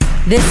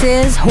This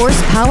is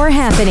Horsepower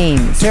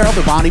Happenings. Tear up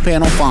the body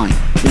panel, fine.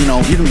 You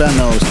know, you can bend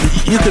those.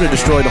 You could have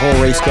destroyed a whole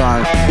race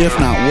car, if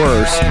not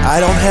worse.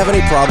 I don't have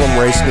any problem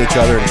racing each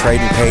other and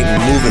trading paint and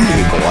moving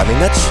people. I mean,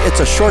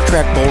 it's a short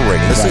track bull ring.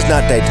 This is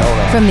not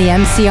Daytona. From the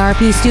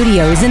MCRP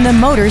studios in the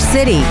Motor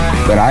City.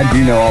 But I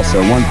do know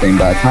also one thing.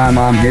 By the time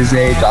I'm his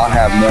age, I'll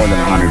have more than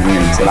 100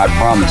 wins, and I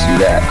promise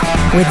you that.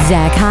 With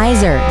Zach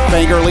Heiser.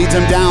 Fager leads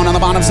him down on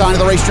the bottom side of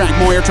the racetrack.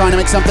 Moyer trying to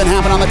make something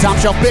happen on the top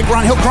shelf. Big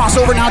run. He'll cross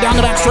over now down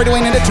the back straightaway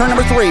and into turn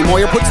number 3.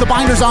 Moyer puts the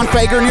binders on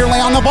Fager nearly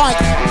on the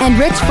bike. And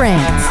Rich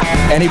Franks.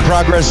 Any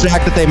progress,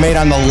 Zach, that they made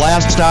on the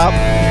last stop,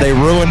 they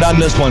ruined on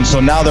this one.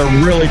 So now they're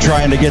really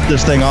trying to get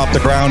this thing off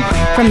the ground.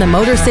 From the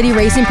Motor City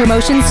Racing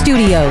Promotion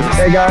Studios.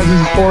 Hey guys, this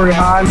is Corey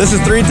Hahn. This is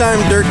 3-time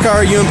dirt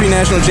car UMP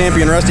national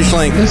champion Rusty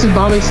Schlenk. This is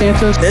Bobby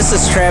Santos. This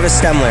is Travis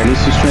Stemler.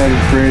 This is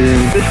Travis Braden.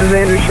 This is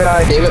Andrew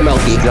Shai. David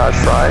Melke. Josh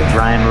Fry.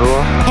 Ryan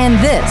Rule. And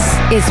this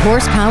is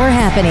Horsepower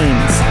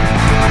Happenings.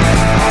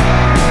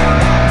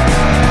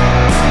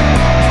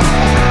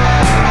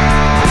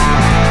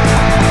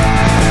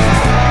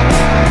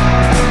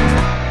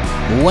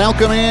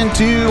 Welcome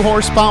into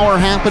Horsepower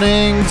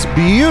Happenings.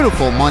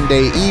 Beautiful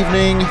Monday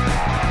evening.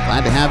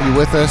 Glad to have you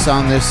with us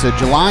on this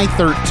July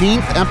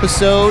 13th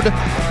episode.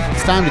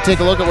 It's time to take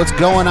a look at what's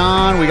going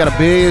on. We got a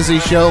busy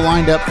show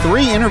lined up.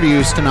 3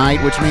 interviews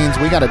tonight, which means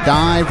we got to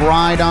dive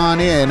right on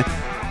in.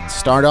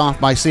 Start off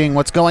by seeing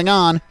what's going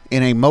on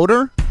in a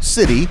Motor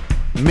City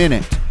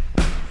Minute.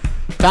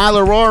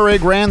 Tyler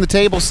Rohrig ran the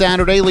table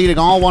Saturday, leading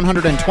all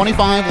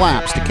 125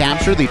 laps to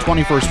capture the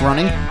 21st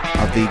running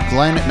of the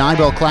Glenn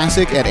Nibel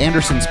Classic at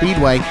Anderson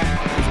Speedway.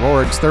 It was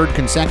Rohrig's 3rd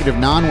consecutive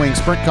non-wing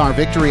sprint car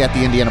victory at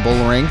the Indiana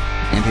Bullring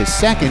and his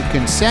 2nd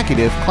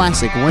consecutive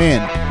Classic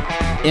win.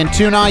 In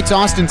 2 nights,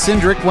 Austin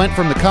Cindric went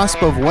from the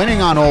cusp of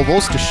winning on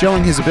ovals to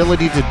showing his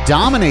ability to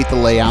dominate the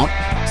layout.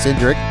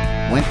 Cindric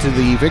went to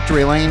the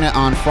victory lane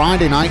on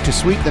Friday night to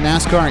sweep the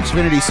NASCAR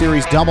Xfinity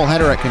Series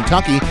doubleheader at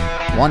Kentucky,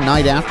 one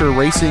night after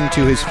racing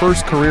to his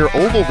first career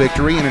oval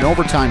victory in an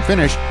overtime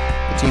finish.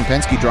 The Team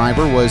Penske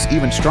driver was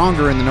even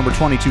stronger in the number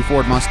 22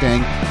 Ford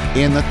Mustang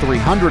in the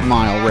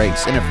 300-mile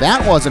race. And if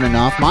that wasn't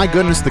enough, my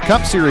goodness, the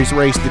Cup Series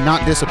race did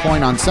not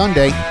disappoint on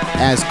Sunday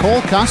as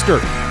Cole Custer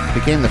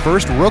became the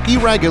first rookie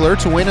regular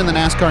to win in the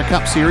NASCAR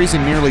Cup Series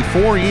in nearly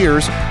 4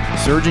 years,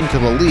 surging to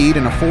the lead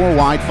in a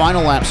 4-wide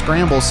final lap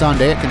scramble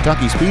Sunday at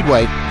Kentucky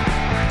Speedway.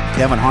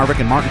 Kevin Harvick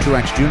and Martin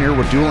Truex Jr.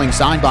 were dueling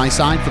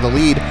side-by-side for the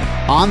lead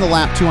on the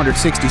lap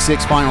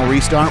 266 final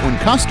restart when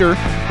Custer,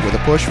 with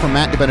a push from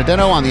Matt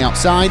DiBenedetto on the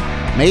outside,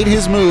 made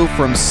his move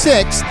from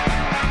 6th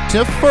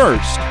to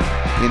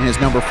 1st in his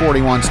number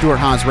 41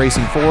 Stewart-Haas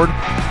Racing Ford.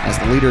 As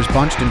the leaders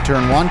bunched in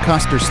turn 1,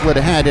 Custer slid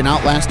ahead and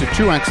outlasted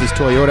Truex's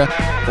Toyota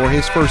for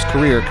his first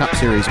career Cup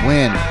Series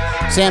win.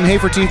 Sam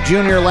Hafertepe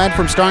Jr. led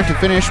from start to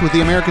finish with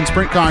the American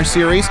Sprint Car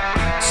Series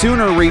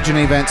Sooner Region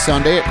event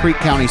Sunday at Creek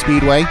County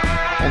Speedway.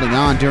 Holding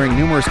on during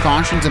numerous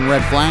cautions and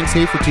red flags,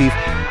 Hafertepe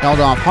held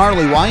off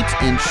Harley White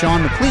and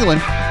Sean McClellan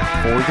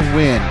for the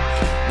win.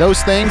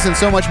 Those things and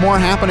so much more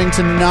happening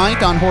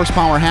tonight on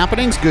Horsepower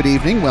Happenings. Good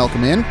evening.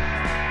 Welcome in.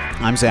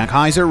 I'm Zach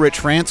Heiser, Rich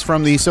France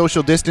from the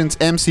Social Distance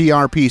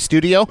MCRP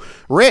studio.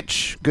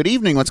 Rich, good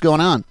evening. What's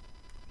going on?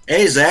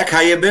 Hey, Zach,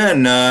 how you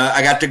been?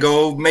 I got to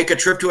go make a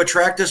trip to a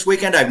track this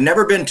weekend I've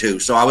never been to,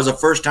 so I was a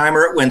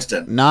first-timer at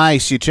Winston.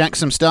 Nice. You checked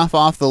some stuff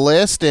off the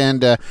list,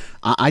 and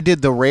I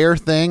did the rare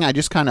thing. I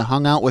just kind of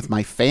hung out with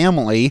my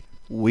family,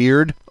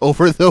 weird,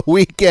 over the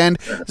weekend.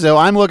 So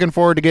I'm looking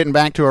forward to getting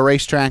back to a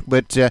racetrack,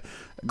 but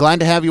glad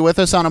to have you with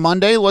us on a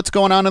Monday. What's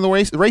going on in the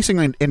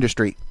racing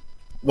industry?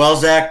 Well,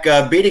 Zach,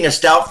 beating a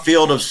stout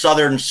field of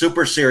Southern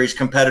Super Series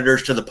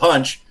competitors to the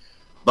punch,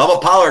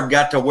 Bubba Pollard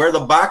got to wear the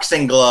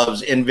boxing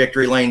gloves in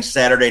Victory Lane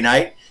Saturday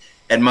night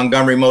at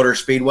Montgomery Motor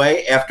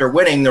Speedway after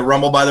winning the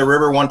Rumble by the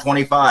River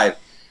 125.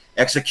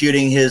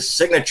 Executing his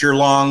signature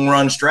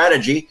long-run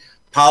strategy,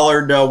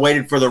 Pollard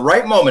waited for the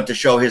right moment to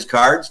show his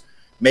cards,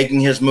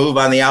 making his move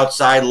on the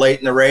outside late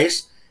in the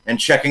race and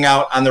checking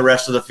out on the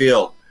rest of the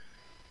field.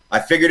 I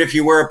figured if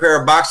you wear a pair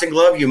of boxing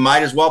gloves, you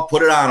might as well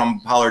put it on them,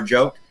 Pollard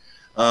joked.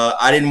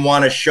 I didn't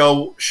want to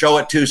show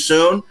it too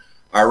soon.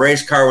 Our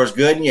race car was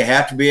good, and you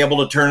have to be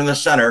able to turn in the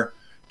center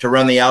to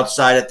run the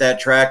outside at that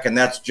track, and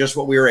that's just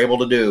what we were able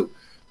to do.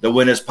 The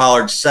win is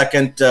Pollard's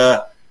second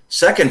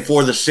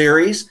for the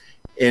series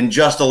in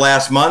just the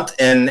last month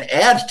and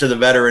adds to the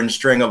veteran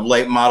string of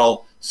late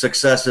model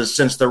successes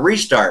since the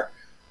restart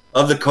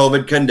of the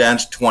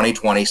COVID-condensed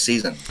 2020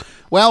 season.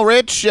 Well,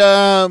 Rich,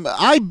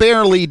 I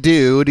barely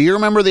do. Do you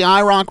remember the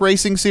IROC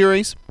Racing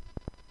Series?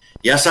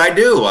 Yes, I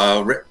do.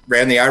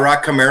 Ran the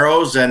IROC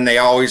Camaros, and they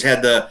always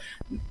had the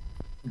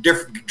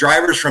different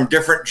drivers from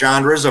different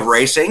genres of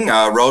racing.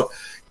 Wrote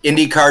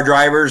IndyCar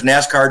drivers,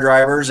 NASCAR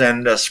drivers,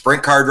 and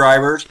sprint car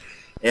drivers.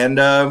 And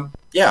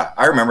yeah,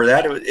 I remember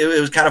that. It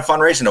was kind of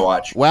fun racing to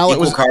watch. Well,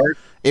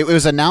 it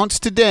was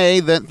announced today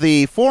that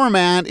the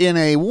format, in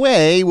a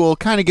way, will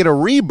kind of get a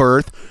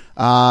rebirth.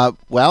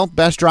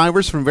 Best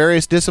drivers from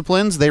various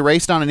disciplines. They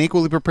raced on an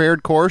equally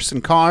prepared course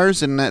and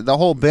cars and the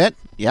whole bit.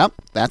 Yep,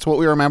 that's what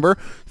we remember.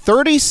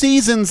 30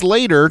 seasons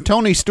later,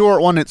 Tony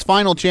Stewart won its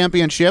final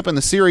championship and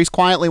the series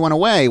quietly went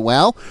away.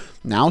 Well,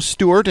 now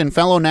Stewart and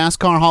fellow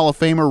NASCAR Hall of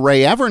Famer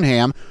Ray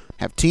Evernham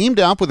have teamed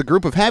up with a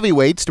group of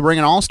heavyweights to bring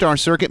an all-star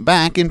circuit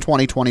back in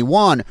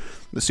 2021.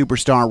 The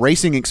Superstar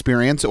Racing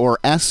Experience, or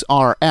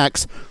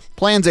SRX,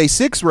 plans a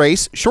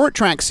 6-race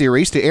short-track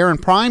series to air in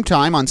prime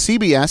time on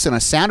CBS in a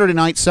Saturday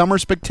night summer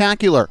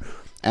spectacular.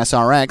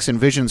 SRX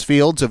envisions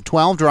fields of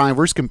 12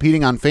 drivers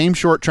competing on famed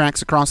short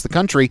tracks across the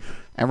country.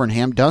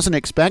 Evernham doesn't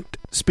expect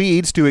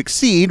speeds to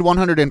exceed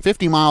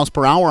 150 miles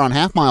per hour on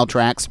half-mile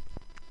tracks,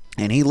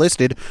 and he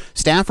listed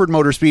Stafford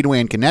Motor Speedway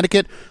in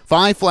Connecticut,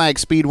 Five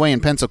Flags Speedway in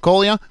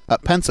Pensacola.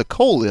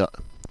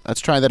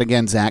 Let's try that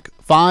again, Zach.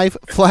 Five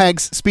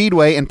Flags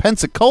Speedway in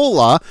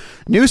Pensacola,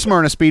 New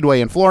Smyrna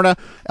Speedway in Florida,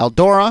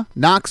 Eldora,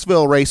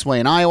 Knoxville Raceway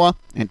in Iowa,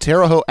 and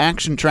Terre Haute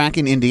Action Track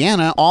in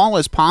Indiana, all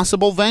as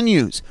possible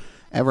venues.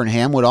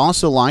 Evernham would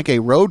also like a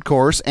road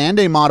course and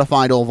a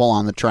modified oval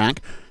on the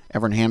track.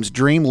 Evernham's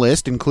dream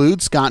list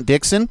includes Scott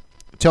Dixon,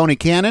 Tony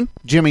Cannon,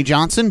 Jimmy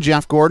Johnson,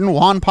 Jeff Gordon,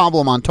 Juan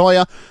Pablo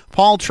Montoya,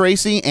 Paul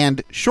Tracy,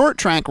 and short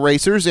track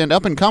racers and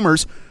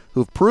up-and-comers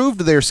who've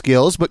proved their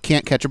skills but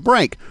can't catch a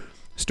break.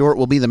 Stewart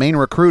will be the main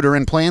recruiter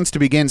and plans to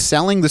begin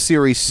selling the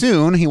series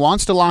soon. He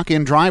wants to lock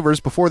in drivers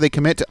before they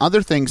commit to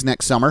other things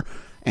next summer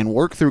and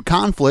work through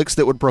conflicts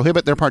that would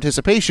prohibit their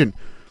participation.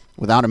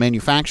 Without a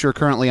manufacturer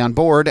currently on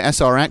board,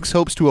 SRX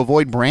hopes to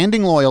avoid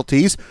branding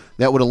loyalties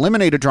that would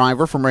eliminate a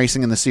driver from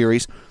racing in the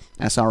series.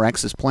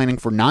 SRX is planning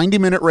for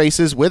 90-minute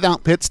races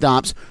without pit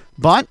stops,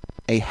 but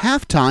a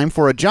halftime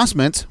for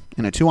adjustments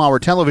in a 2-hour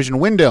television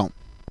window.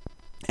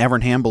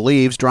 Evernham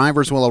believes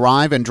drivers will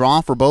arrive and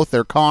draw for both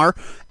their car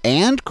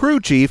and crew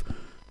chief,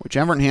 which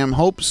Evernham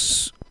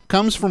hopes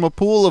comes from a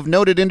pool of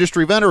noted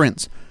industry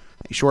veterans.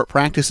 A short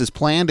practice is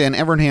planned, and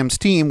Evernham's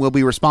team will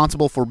be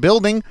responsible for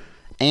building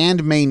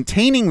and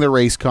maintaining the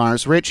race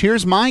cars. Rich,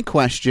 here's my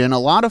question. A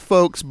lot of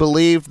folks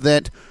believed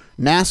that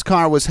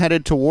NASCAR was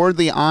headed toward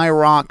the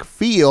IROC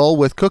feel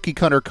with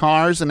cookie-cutter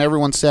cars, and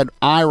everyone said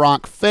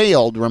IROC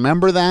failed.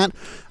 Remember that?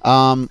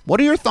 What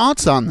are your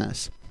thoughts on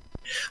this?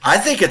 I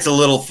think it's a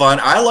little fun.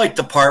 I like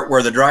the part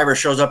where the driver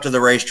shows up to the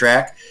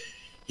racetrack,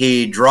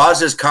 he draws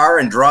his car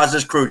and draws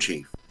his crew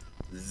chief.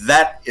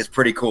 That is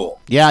pretty cool.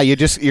 Yeah,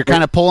 you're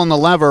kind of pulling the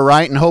lever,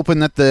 right, and hoping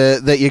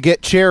that you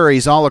get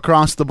cherries all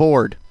across the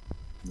board.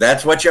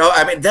 That's what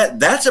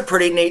that's a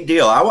pretty neat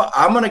deal.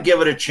 I'm going to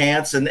give it a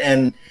chance,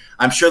 and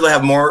I'm sure they'll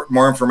have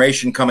more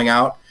information coming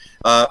out,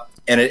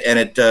 and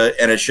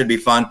it should be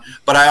fun.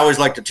 But I always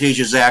like to tease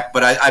you, Zach.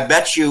 But I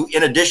bet you,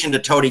 in addition to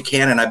Tony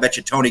Cannon, I bet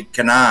you Tony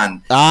Kanaan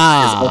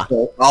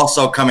is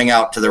also coming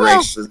out to the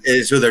race.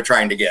 Is who they're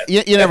trying to get.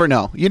 You never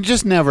know. You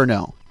just never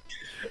know.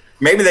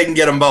 Maybe they can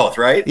get them both,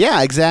 right?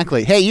 Yeah,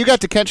 exactly. Hey, you got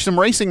to catch some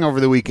racing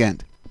over the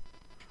weekend.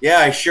 Yeah,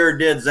 I sure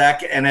did,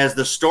 Zach. And as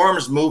the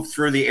storms moved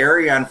through the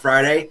area on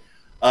Friday,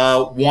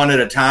 one at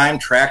a time,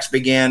 tracks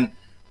began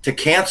to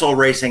cancel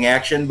racing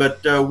action.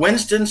 But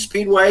Winston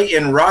Speedway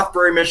in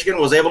Rothbury,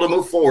 Michigan was able to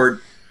move forward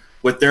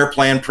with their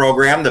planned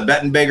program, the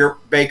Benton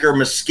Baker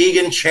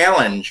Muskegon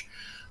Challenge.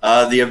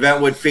 The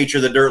event would feature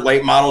the dirt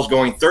late models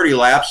going 30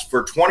 laps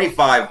for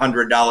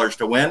 $2,500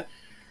 to win.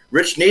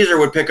 Rich Neeser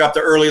would pick up the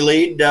early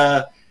lead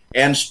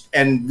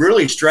and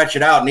really stretch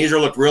it out.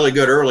 Neeser looked really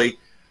good early.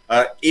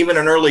 Even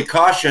an early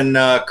caution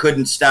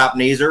couldn't stop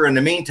Neeser. In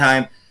the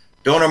meantime,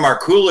 Donor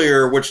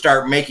Marcoulier would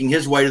start making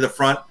his way to the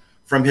front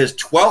from his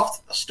 12th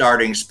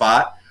starting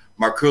spot.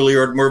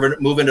 Marcoulier would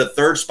move into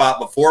third spot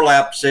before a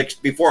lap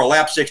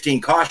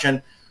 16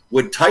 caution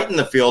would tighten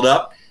the field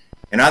up.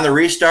 And on the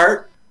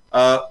restart,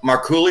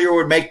 Marcoulier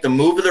would make the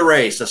move of the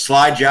race, a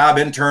slide job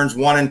in turns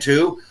 1 and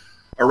 2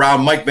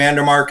 around Mike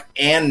Vandermark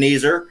and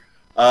Neeser.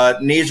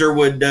 Neeser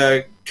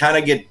would kind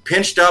of get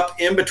pinched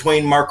up in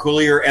between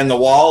Marcoulier and the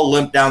wall,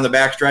 limp down the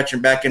backstretch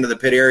and back into the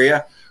pit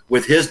area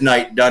with his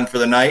night done for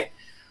the night.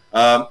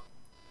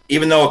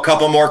 Even though a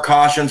couple more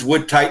cautions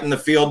would tighten the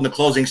field in the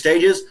closing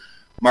stages,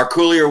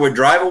 Marcoulier would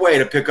drive away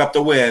to pick up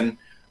the win.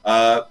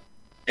 And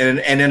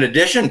in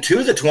addition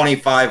to the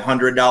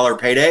 $2,500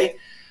 payday,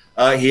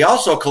 he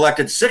also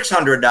collected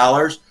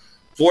 $600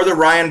 for the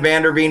Ryan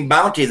Vanderveen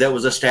bounty that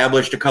was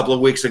established a couple of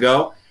weeks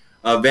ago.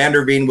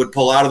 Vanderveen would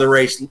pull out of the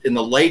race in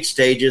the late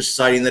stages,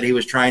 citing that he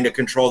was trying to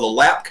control the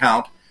lap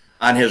count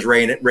on his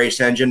race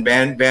engine.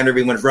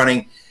 Vanderveen was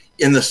running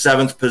in the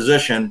 7th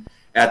position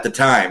at the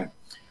time.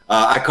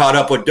 I caught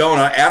up with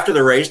Dona after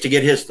the race to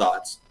get his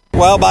thoughts.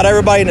 Well, about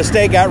everybody in the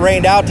state got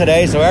rained out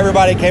today, so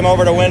everybody came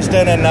over to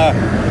Winston. And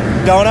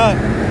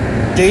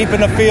Dona, deep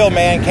in the field,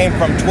 man, came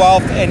from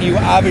 12th, and you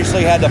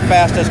obviously had the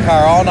fastest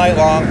car all night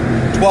long,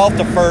 12th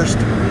to 1st.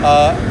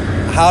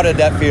 How did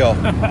that feel?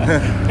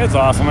 It's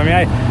awesome. I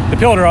mean, the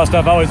Pilderall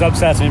stuff always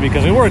upsets me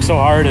because we work so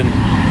hard.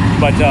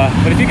 But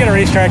if you get a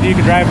racetrack that you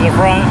can drive to the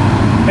front,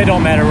 it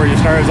don't matter where you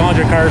start as long as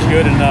your car's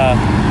good. And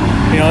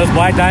this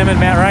Black Diamond,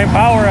 Matt Ryan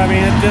Power, I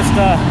mean, it just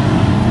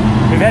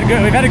we've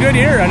had a good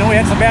year. I know we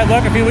had some bad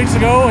luck a few weeks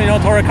ago,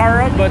 tore a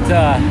car up, but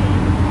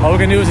all we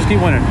can do is just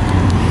keep winning.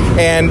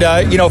 And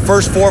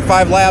first 4 or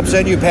 5 laps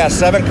in, you passed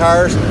 7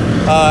 cars.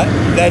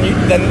 Then you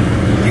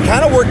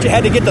kind of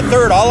had to get the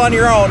third all on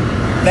your own.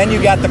 Then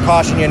you got the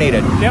caution you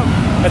needed. Yep,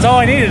 that's all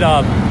I needed.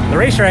 The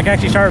racetrack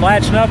actually started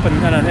latching up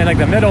in like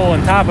the middle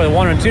and top of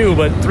 1 and 2,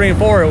 but 3 and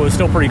 4 it was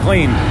still pretty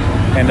clean.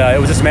 And it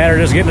was just a matter of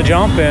just getting the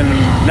jump and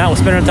not with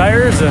spinning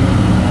tires. And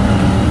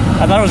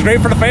I thought it was great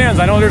for the fans.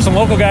 I know there's some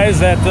local guys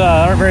that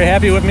aren't very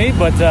happy with me,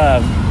 but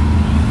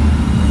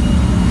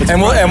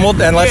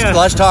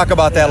let's talk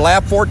about that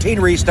lap 14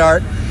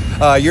 restart.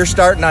 You're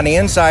starting on the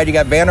inside. You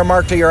got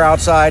Vandermark to your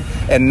outside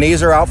and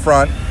Nieser out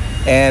front.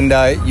 And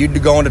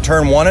you'd go into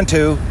turn 1 and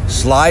 2,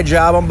 slide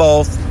job on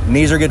both.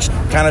 Nieser gets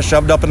kind of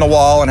shoved up in the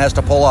wall and has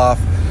to pull off.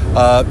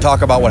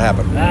 Talk about what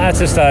happened. It's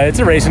just it's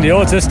a racing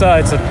deal. It's just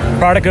it's a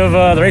product of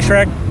the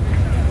racetrack.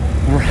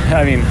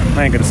 I mean,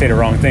 I ain't gonna say the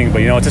wrong thing,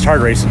 but it's just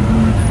hard racing.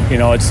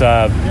 It's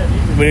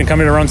we didn't come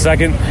here to run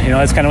second.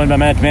 That's kind of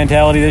my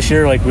mentality this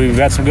year. Like, we've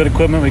got some good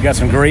equipment, we got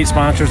some great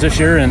sponsors this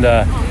year, and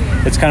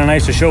it's kind of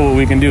nice to show what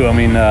we can do. I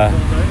mean,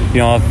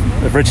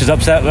 if Rich is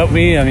upset with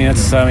me,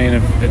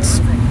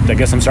 I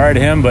guess I'm sorry to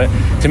him, but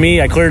to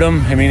me, I cleared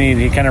him. I mean,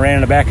 he kind of ran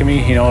in the back of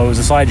me. It was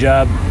a slide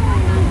job.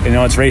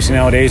 It's racing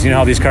nowadays. You know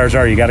how these cars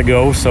are. You got to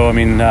go. So, I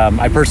mean,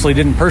 I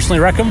didn't personally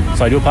wreck them,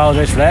 so I do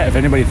apologize for that if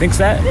anybody thinks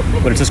that,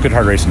 but it's just good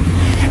hard racing.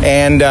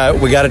 And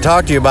we got to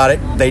talk to you about it.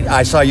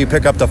 I saw you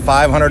pick up the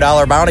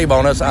 $500 bounty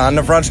bonus on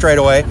the front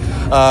straightaway.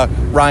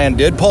 Ryan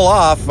did pull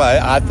off.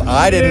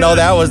 I didn't know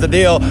that was the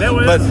deal.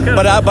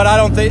 But I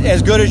don't think,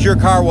 as good as your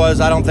car was,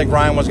 I don't think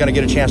Ryan was going to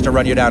get a chance to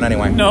run you down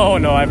anyway. No.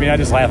 I mean, I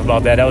just laugh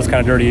about that. That was kind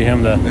of dirty of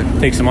him to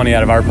take some money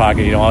out of our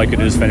pocket. All he could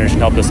do is finish and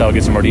help us out,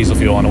 get some more diesel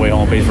fuel on the way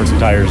home, pay for some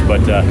tires. But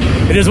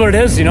it is what it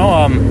is. Dean,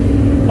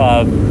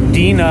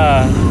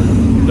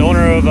 the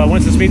owner of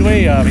Winston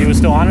Speedway, he was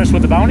still honest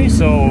with the bounty,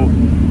 so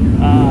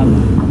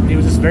he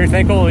was just very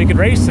thankful he could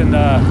race, and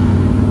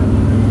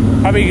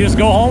probably just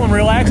go home and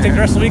relax, take the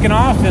rest of the weekend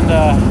off, and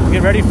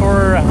get ready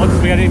for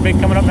we got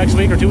anything coming up next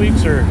week or 2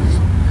 weeks, or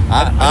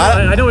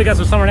I know we got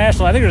some summer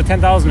national. I think there's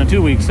 10,000 in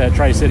 2 weeks at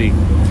Tri-City.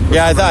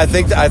 Yeah, I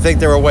think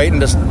they were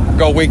waiting to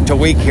go week to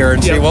week here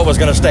and see what was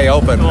going to stay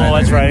open. Oh,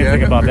 that's right. I didn't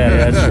think about that.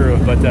 Yeah, that's true.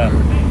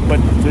 But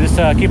we just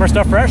keep our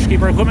stuff fresh,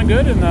 keep our equipment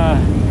good, and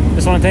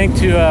just want to thank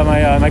to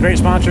my great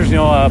sponsors.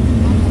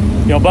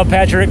 Bub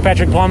Patrick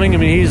Plumbing. I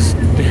mean, he's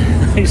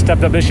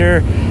stepped up this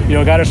year.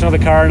 Got us another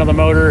car, another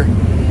motor.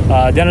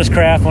 Dennis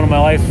Kraft, one of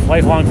my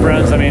lifelong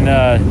friends. I mean,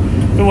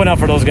 if it went out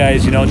for those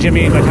guys,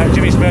 Jimmy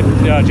Smith,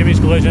 Jimmy's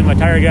Collision, my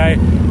tire guy. I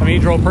mean, he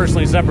drove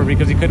personally separate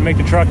because he couldn't make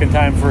the truck in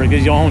time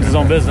because he owns his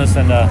own business.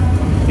 And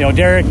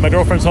Derek, my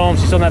girlfriend's home.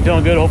 She's still not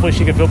feeling good. Hopefully,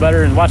 she can feel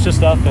better and watch this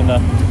stuff.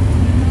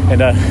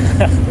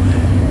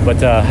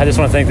 But I just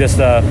want to thank this.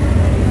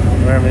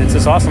 It's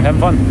just awesome, having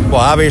fun.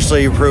 Well,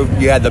 obviously, you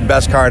proved you had the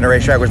best car in the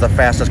racetrack, was the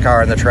fastest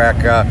car in the track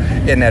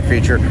in that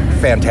feature.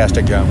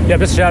 Fantastic job. Yeah,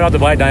 just a shout out to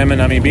Black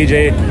Diamond. I mean,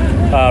 BJ,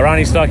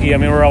 Ronnie Stuckey. I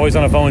mean, we're always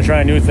on the phone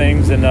trying new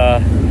things, and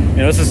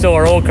this is still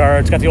our old car.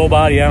 It's got the old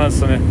body on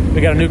it. I mean,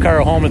 we got a new car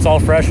at home. It's all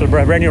fresh with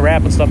brand new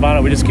wrap and stuff on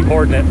it. We just keep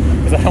hoarding it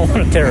because I don't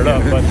want to tear it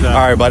up. But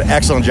all right, bud.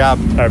 Excellent job.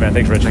 All right, man.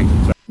 Thanks, Rich.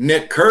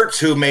 Nick Kurtz,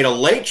 who made a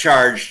late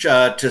charge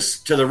to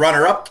the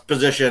runner-up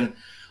position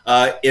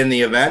in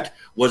the event,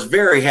 was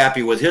very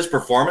happy with his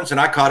performance, and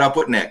I caught up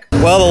with Nick.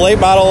 Well, the late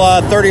model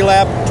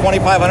 30-lap,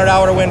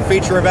 $2,500 to win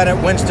feature event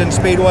at Winston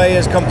Speedway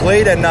is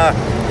complete, and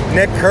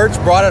Nick Kurtz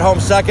brought it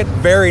home second.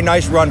 Very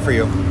nice run for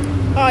you.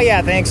 Oh,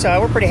 yeah, thanks.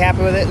 We're pretty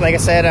happy with it. Like I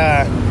said,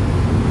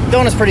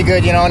 Dona's pretty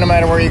good, no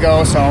matter where you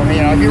go. So,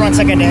 if you run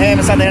second to him,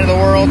 it's not the end of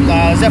the world.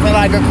 There's definitely a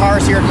lot of good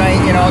cars here tonight,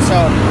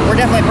 so we're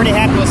definitely pretty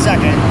happy with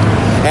second.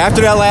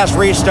 After that last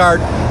restart,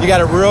 you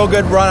got a real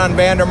good run on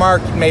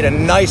Vandermark, made a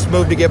nice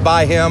move to get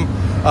by him.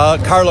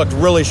 Car looked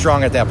really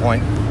strong at that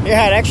point.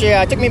 Yeah, it actually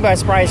took me by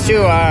surprise,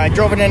 too. I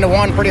drove it into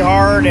one pretty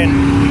hard,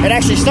 and it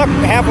actually stuck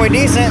halfway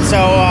decent. So,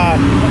 I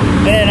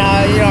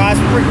was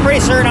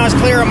pretty certain I was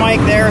clear of Mike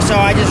there, so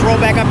I just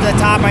rolled back up to the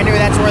top. I knew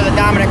that's where the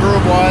dominant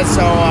group was.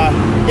 So,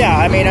 we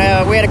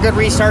had a good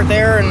restart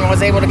there and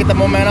was able to get the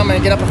momentum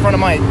and get up in front of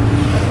Mike.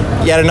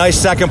 You had a nice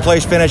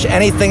second-place finish.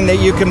 Anything that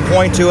you can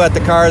point to at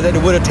the car that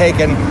it would have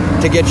taken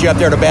to get you up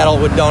there to battle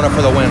with Dona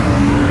for the win?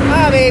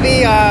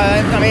 Maybe.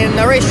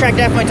 The racetrack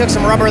definitely took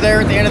some rubber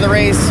there at the end of the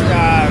race.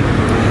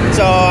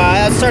 So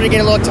it started to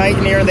get a little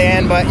tight near the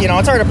end, but,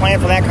 it's hard to plan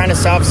for that kind of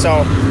stuff.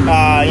 So,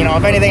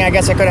 if anything, I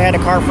guess I could have had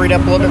the car freed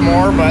up a little bit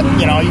more, but,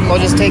 we'll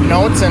just take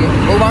notes and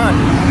move on.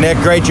 Nick,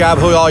 great job.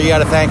 Who all you got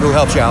to thank? Who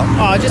helped you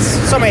out?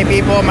 Just so many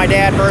people. My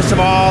dad, first of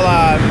all,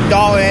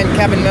 Dahlin,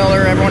 Kevin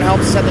Miller, everyone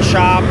helped us at the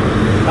shop.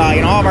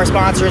 All of our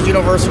sponsors,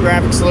 Universal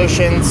Graphic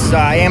Solutions,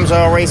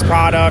 Amsoil Race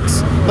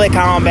Products, Blake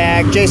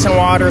Hollenbach, Jason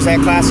Waters at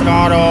Classic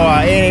Auto,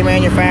 A&A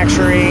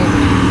Manufacturing,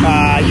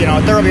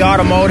 Thurlby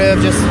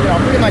Automotive, just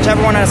pretty much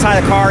everyone on the side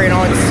of the car.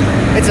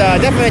 It's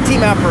definitely a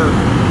team effort.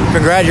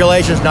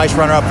 Congratulations, nice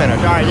runner-up finish.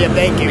 All right, yeah,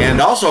 thank you. And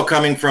also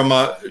coming from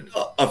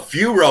a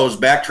few rows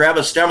back,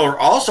 Travis Stemler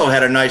also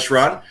had a nice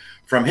run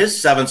from his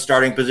 7th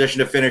starting position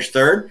to finish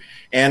 3rd.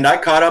 And I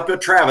caught up with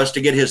Travis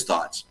to get his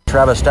thoughts.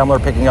 Travis Stemler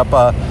picking up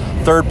a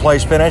 3rd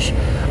place finish.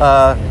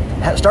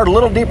 Started a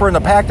little deeper in the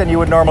pack than you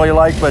would normally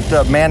like,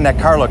 but man, that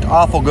car looked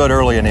awful good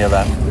early in the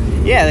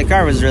event. Yeah, the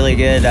car was really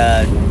good.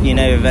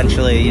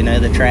 Eventually,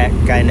 the track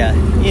kind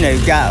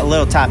of, got a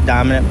little top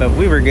dominant, but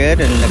we were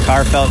good and the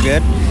car felt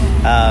good.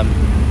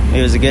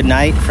 It was a good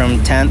night from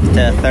 10th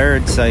to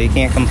 3rd, so you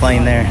can't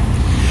complain there.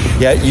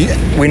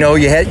 Yeah, we know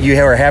you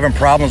were having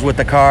problems with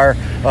the car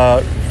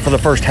for the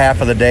first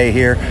half of the day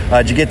here.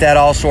 Did you get that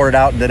all sorted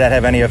out? Did that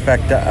have any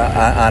effect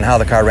on how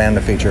the car ran in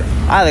the feature?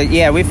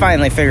 Yeah, we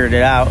finally figured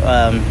it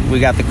out. We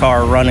got the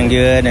car running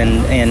good,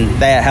 and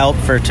that helped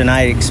for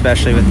tonight,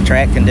 especially with the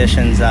track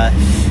conditions.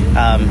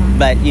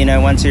 But,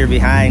 once you're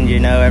behind,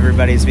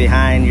 everybody's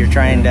behind. You're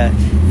trying to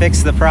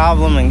fix the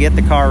problem and get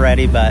the car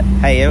ready. But,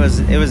 hey, it was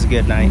a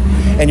good night.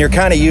 And you're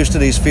kind of used to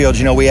these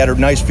fields. We had a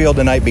nice field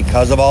tonight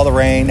because of all the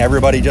rain.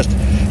 Everybody, just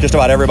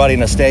about everybody in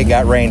the state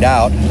got rained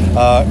out.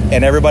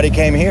 And everybody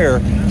came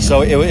here.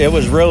 So it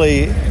was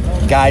really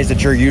guys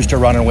that you're used to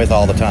running with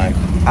all the time.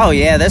 Oh,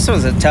 yeah, this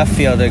was a tough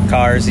field of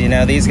cars.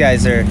 These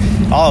guys are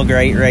all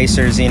great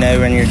racers,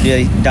 when you're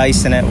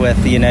dicing it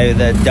with, the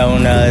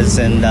Donas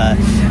and,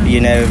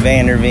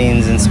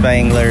 Vanderveens and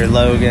Spangler,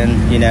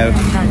 Logan,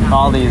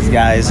 all these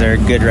guys are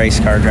good race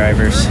car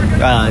drivers.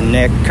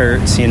 Nick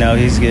Kurtz,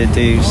 he's good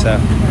too, so.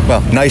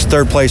 Well, nice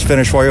 3rd place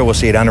finish for you. We'll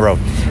see you down the road.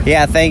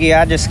 Yeah, thank you.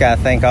 I just got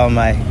to thank all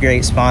my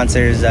great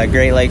sponsors,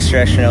 Great Lakes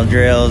Directional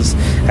Drills.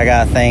 I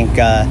got to thank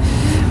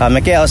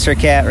McAllister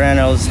Cat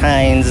Rentals,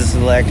 Heinz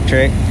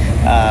Electric,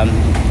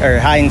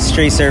 Heinz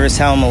Tree Service,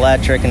 Helm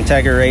Electric,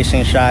 Integra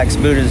Racing Shocks,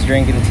 Buddha's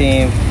Drinking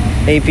Team,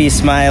 AP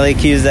Smiley,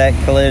 Cusack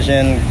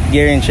Collision,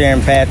 Gary and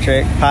Sharon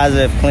Patrick,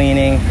 Positive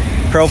Cleaning,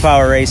 Pro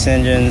Power Race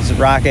Engines,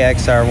 Rock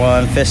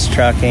XR1, Fist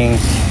Trucking,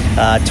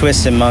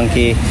 Twisted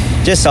Monkey.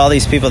 Just all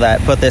these people that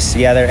put this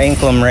together.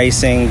 Anklem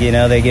Racing,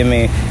 they give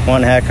me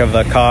one heck of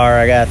a car.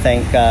 I got to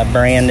thank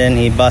Brandon.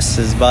 He busts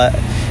his butt,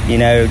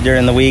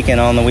 during the week and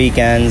on the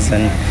weekends.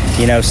 And,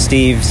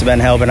 Steve's been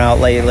helping out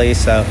lately.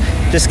 So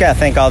just got to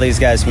thank all these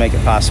guys to make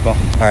it possible.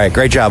 All right,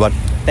 great job, bud.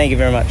 Thank you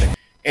very much.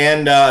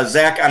 And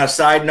Zach, on a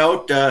side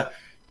note,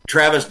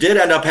 Travis did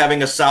end up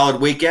having a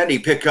solid weekend. He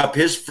picked up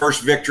his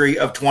first victory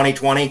of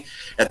 2020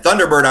 at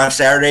Thunderbird on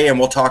Saturday, and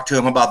we'll talk to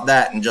him about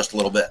that in just a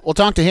little bit. We'll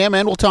talk to him,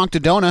 and we'll talk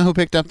to Dona, who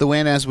picked up the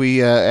win as we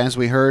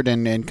heard,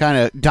 and kind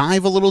of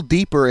dive a little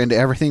deeper into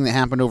everything that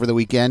happened over the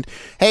weekend.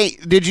 Hey,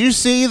 did you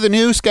see the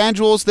new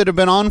schedules that have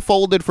been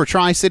unfolded for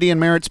Tri-City and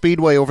Merritt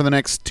Speedway over the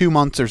next 2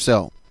 months or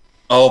so?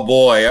 Oh,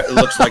 boy, it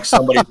looks like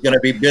somebody's going to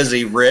be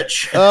busy,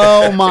 Rich.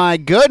 Oh, my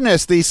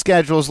goodness, these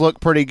schedules look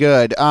pretty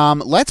good.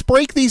 Let's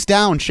break these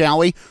down, shall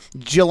we?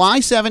 July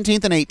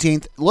 17th and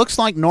 18th looks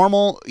like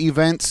normal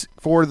events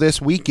for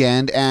this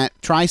weekend at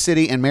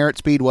Tri-City and Merritt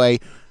Speedway.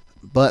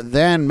 But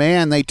then,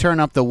 man, they turn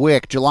up the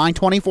wick. July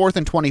 24th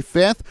and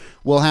 25th,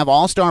 we'll have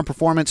All-Star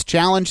Performance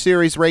Challenge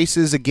Series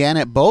races again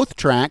at both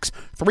tracks,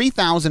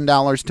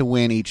 $3,000 to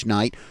win each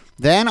night.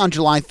 Then on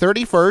July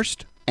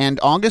 31st, and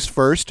August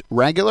 1st,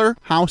 regular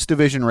House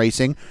Division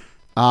racing.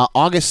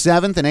 August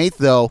 7th and 8th,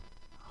 though,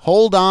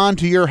 hold on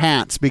to your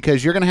hats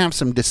because you're going to have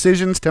some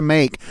decisions to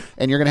make,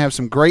 and you're going to have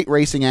some great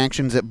racing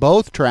actions at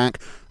both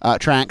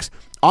tracks.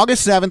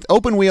 August 7th,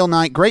 open wheel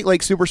night, Great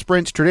Lakes Super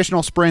Sprints,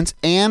 traditional sprints,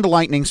 and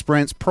lightning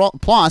sprints,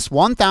 plus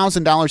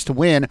 $1,000 to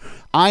win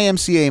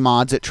IMCA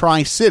mods at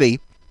Tri-City.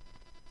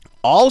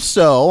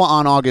 Also,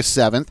 on August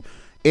 7th,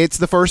 it's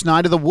the first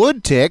night of the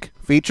Wood Tick,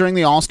 featuring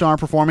the All-Star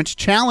Performance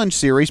Challenge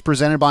Series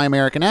presented by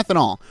American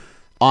Ethanol.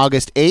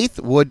 August 8th,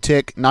 Wood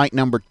Tick night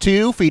number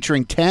 2,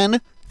 featuring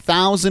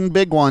 10,000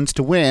 big ones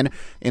to win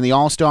in the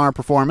All-Star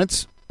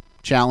Performance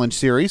Challenge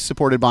Series,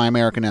 supported by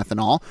American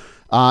Ethanol.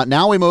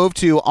 Now we move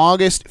to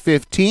August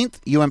 15th.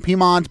 UMP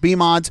Mods,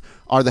 B-Mods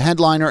are the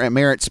headliner at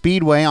Merritt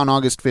Speedway on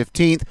August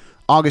 15th.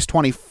 August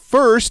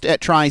 21st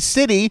at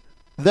Tri-City,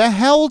 the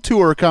Hell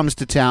Tour comes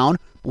to town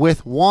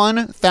with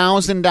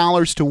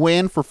 $1,000 to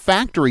win for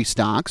factory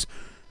stocks.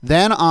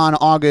 Then on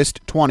August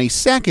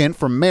 22nd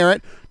from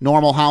Merritt,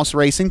 normal house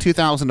racing,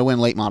 $2,000 to win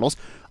late models.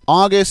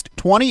 August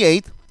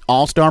 28th,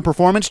 All-Star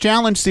Performance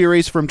Challenge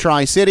Series from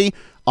Tri-City.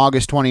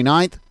 August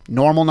 29th,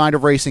 normal night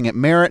of racing at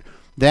Merritt.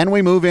 Then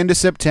we move into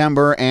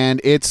September,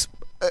 and it's,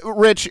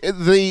 Rich,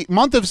 the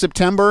month of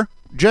September,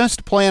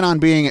 just plan on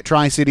being at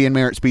Tri-City and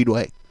Merritt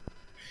Speedway.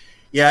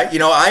 Yeah,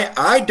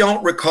 I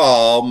don't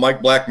recall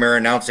Mike Blackmare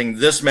announcing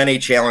this many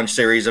Challenge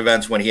Series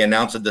events when he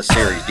announced the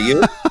series. Do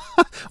you?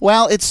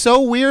 Well, it's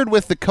so weird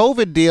with the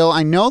COVID deal.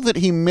 I know that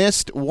he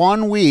missed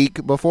 1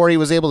 week before he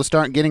was able to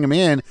start getting them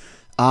in.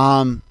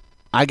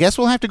 I guess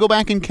we'll have to go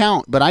back and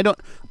count, but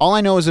all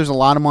I know is there's a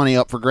lot of money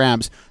up for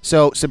grabs.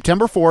 So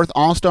September 4th,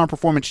 All-Star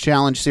Performance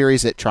Challenge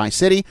Series at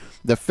Tri-City.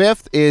 The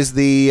 5th is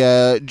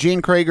the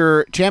Gene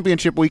Krager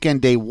Championship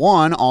Weekend Day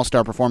 1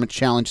 All-Star Performance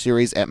Challenge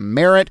Series at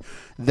Merritt.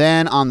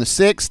 Then on the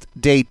 6th,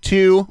 Day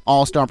 2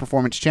 All-Star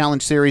Performance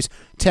Challenge Series,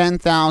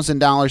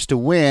 $10,000 to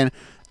win.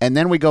 And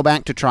then we go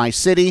back to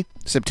Tri-City,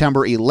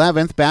 September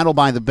 11th, Battle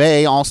by the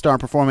Bay All-Star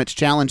Performance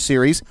Challenge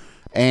Series.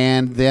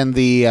 And then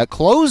the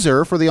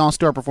closer for the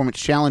All-Star Performance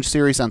Challenge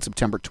Series on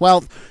September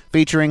 12th,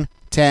 featuring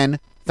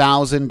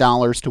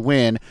 $10,000 to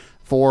win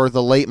for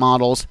the late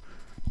models.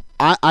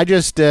 My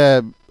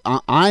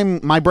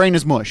brain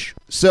is mush.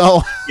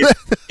 So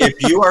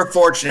if you are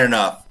fortunate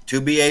enough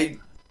to be a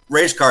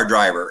race car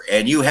driver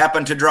and you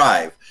happen to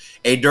drive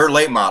a dirt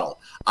late model,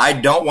 I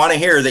don't want to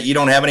hear that you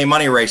don't have any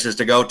money races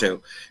to go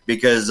to,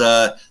 because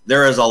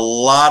there is a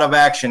lot of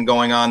action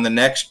going on the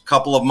next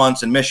couple of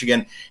months in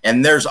Michigan,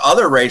 and there's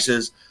other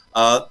races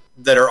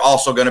that are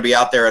also going to be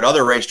out there at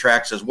other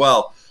racetracks as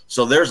well.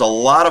 So there's a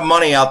lot of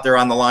money out there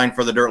on the line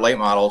for the dirt late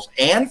models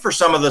and for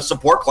some of the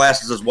support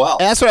classes as well.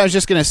 That's what I was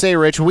just going to say,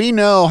 Rich. We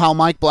know how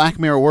Mike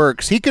Blackmere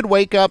works. He could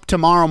wake up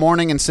tomorrow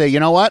morning and say, you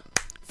know what?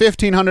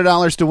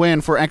 $1,500 to win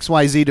for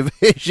XYZ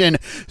division.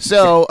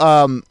 So,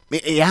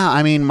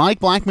 Mike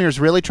Blackmere is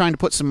really trying to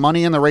put some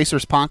money in the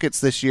racers' pockets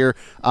this year.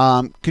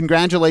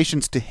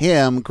 Congratulations to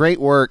him. Great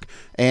work,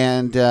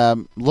 and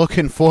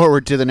looking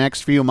forward to the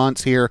next few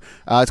months here.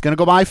 It's going to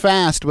go by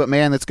fast, but,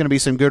 man, it's going to be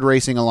some good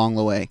racing along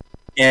the way.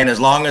 And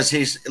as long as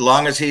he's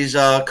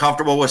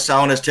comfortable with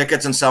selling his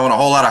tickets and selling a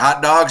whole lot of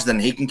hot dogs, then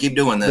he can keep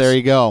doing this. There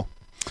you go.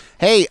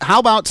 Hey, how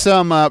about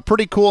some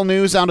pretty cool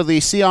news out of the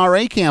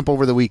CRA camp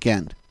over the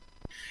weekend?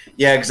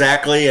 Yeah,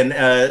 exactly. And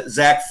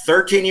Zach,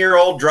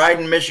 13-year-old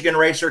Dryden, Michigan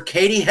racer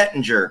Katie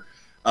Hettinger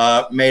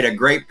made a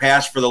great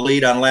pass for the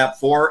lead on lap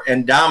 4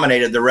 and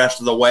dominated the rest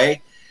of the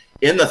way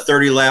in the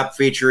 30-lap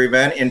feature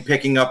event in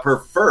picking up her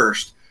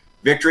first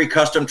Victory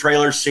Custom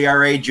Trailers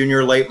CRA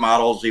Junior Late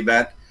Models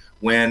event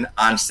win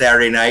on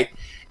Saturday night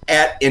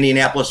at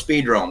Indianapolis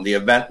Speedrome. The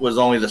event was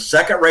only the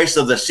second race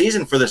of the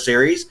season for the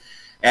series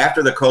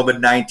after the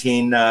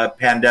COVID-19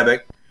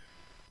 pandemic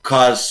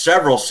caused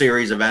several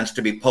series events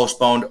to be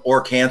postponed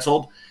or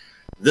canceled.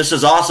 This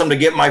is awesome to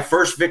get my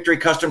first Victory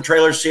Custom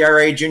Trailers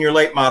CRA Junior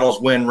Late Models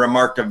win,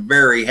 remarked a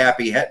very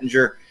happy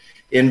Hettinger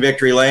in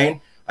Victory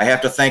Lane. I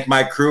have to thank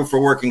my crew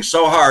for working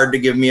so hard to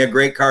give me a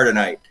great car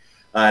tonight.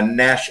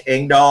 Nash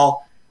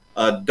Engdahl,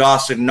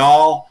 Dawson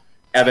Nall,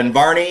 Evan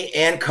Varney,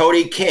 and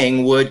Cody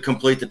King would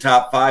complete the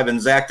top 5. And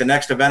Zach, the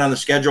next event on the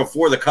schedule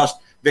for the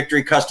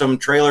Victory Custom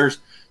Trailers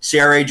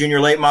CRA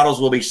Junior Late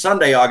Models will be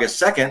Sunday, August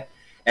 2nd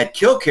at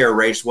Killcare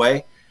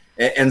Raceway.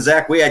 And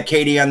Zach, we had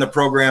Katie on the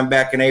program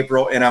back in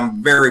April, and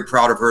I'm very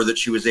proud of her that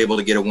she was able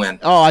to get a win.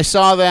 Oh, I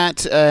saw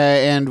that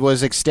and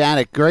was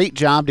ecstatic. Great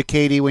job to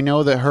Katie. We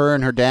know that her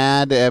and her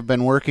dad have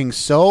been working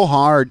so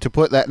hard to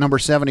put that number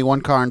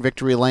 71 car in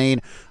Victory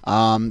Lane.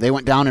 They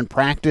went down and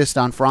practiced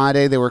on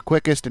Friday. They were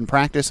quickest in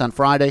practice on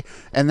Friday.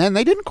 And then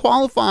they didn't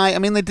qualify. I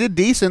mean, they did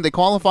decent. They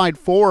qualified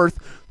 4th.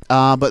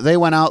 But they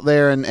went out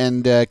there,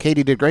 and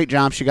Katie did a great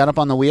job. She got up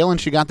on the wheel,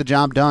 and she got the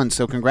job done.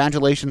 So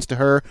congratulations to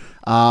her.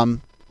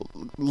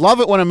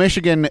 Love it when a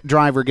Michigan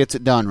driver gets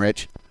it done,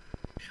 Rich.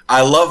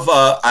 I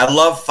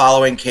love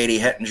following Katie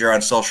Hettinger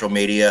on social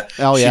media.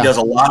 Oh, yeah. She does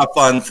a lot of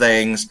fun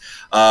things,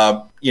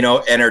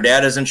 and her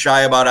dad isn't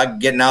shy about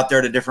getting out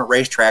there to different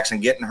racetracks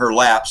and getting her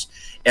laps,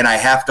 and I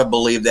have to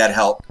believe that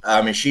helped.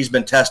 I mean, she's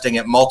been testing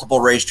at multiple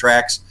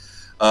racetracks.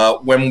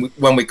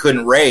 When we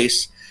couldn't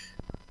race,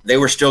 they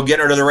were still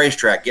getting her to the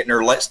racetrack, getting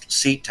her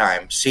seat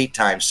time,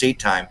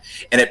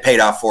 and it paid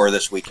off for her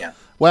this weekend.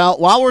 Well,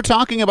 while we're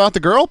talking about the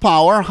girl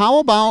power, how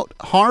about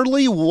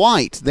Harley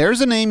White?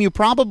 There's a name you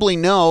probably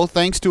know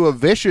thanks to a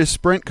vicious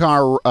sprint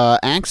car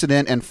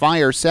accident and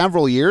fire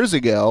several years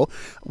ago.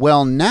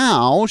 Well,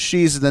 now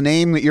she's the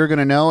name that you're going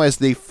to know as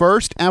the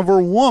first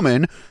ever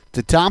woman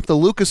to top the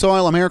Lucas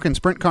Oil American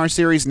Sprint Car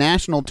Series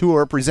National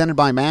Tour presented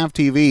by MAV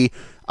TV.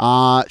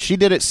 She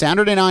did it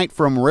Saturday night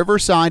from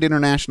Riverside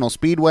International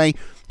Speedway.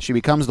 She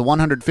becomes the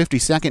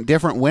 152nd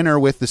different winner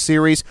with the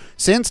series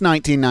since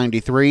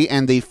 1993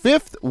 and the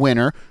 5th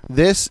winner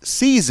this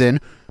season.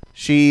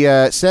 She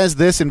says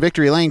this in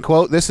Victory Lane,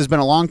 quote, "This has been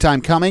a long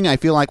time coming. I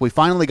feel like we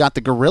finally got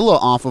the gorilla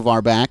off of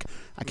our back.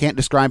 I can't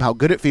describe how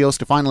good it feels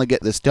to finally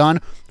get this done.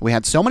 We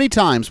had so many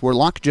times where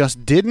luck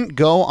just didn't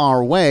go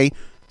our way.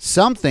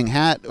 Something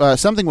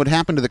would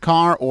happen to the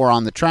car or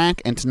on the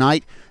track, and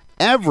tonight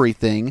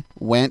everything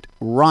went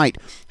right."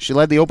 She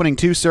led the opening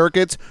 2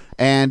 circuits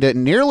and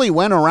nearly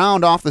went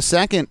around off the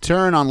second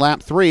turn on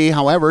lap 3.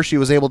 However, she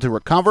was able to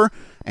recover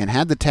and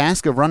had the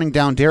task of running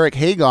down Derek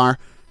Hagar.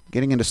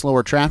 Getting into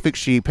slower traffic,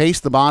 she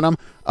paced the bottom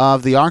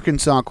of the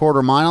Arkansas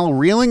quarter mile,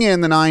 reeling in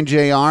the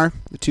 9JR.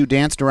 The two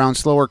danced around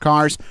slower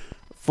cars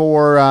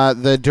for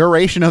the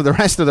duration of the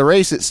rest of the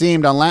race, it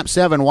seemed. On lap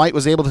 7, White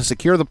was able to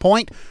secure the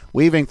point,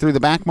 weaving through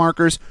the back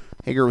markers.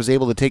 Hagar was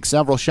able to take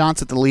several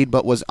shots at the lead,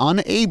 but was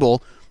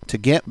unable to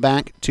get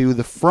back to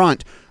the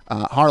front.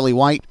 Harley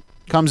White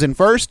comes in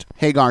first,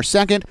 Hagar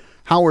second,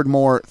 Howard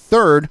Moore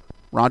third,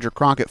 Roger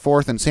Crockett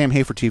fourth, and Sam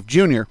Haferteef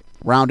Jr.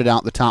 rounded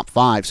out the top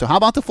 5. So how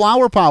about the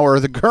flower power or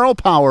the girl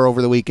power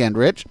over the weekend,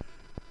 Rich?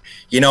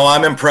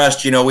 I'm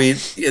impressed.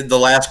 The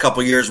last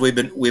couple of years we've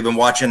been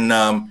watching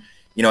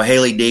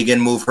Haley Deegan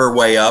move her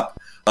way up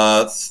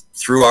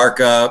through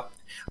ARCA,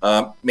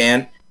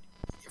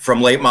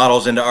 from late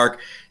models into ARC.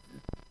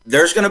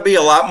 There's going to be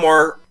a lot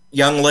more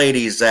young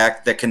ladies,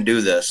 Zach, that can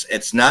do this.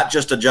 It's not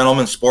just a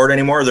gentleman's sport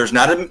anymore. There's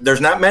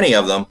not many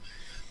of them,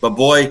 but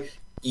boy,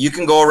 you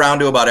can go around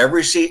to about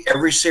every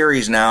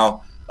series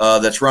now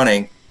that's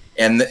running,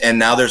 and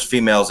now there's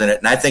females in it,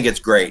 and I think it's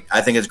great.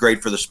 I think it's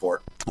great for the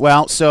sport.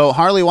 Well, so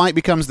Harley White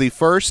becomes the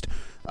first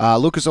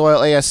Lucas Oil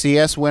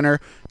ASCS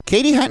winner.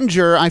 Katie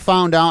Hettinger, I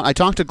found out, I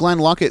talked to Glenn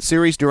Luckett,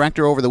 series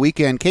director, over the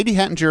weekend. Katie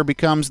Hettinger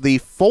becomes the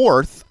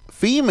fourth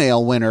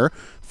female winner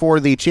for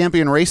the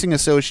Champion Racing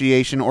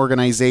Association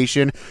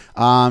organization.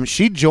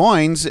 She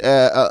joins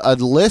a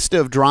list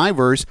of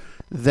drivers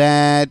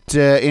that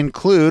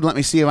include, let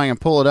me see if I can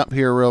pull it up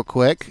here real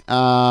quick.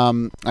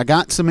 I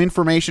got some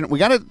information. We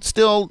got to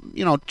still,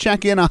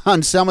 check in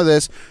on some of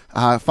this,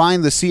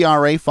 find the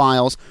CRA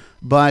files.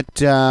 But,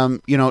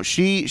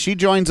 she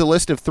joins a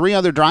list of 3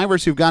 other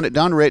drivers who've got it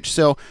done, Rich.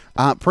 So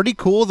pretty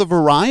cool, the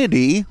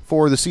variety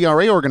for the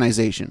CRA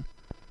organization.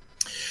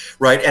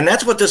 Right, and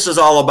that's what this is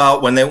all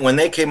about. When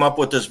they came up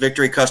with this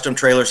Victory Custom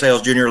Trailer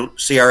Sales Junior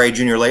CRA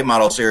Junior Late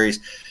Model Series,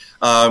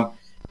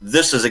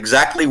 this is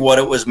exactly what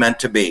it was meant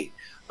to be.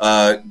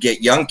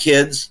 Get young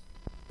kids,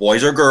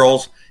 boys or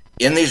girls,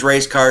 in these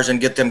race cars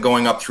and get them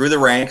going up through the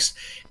ranks,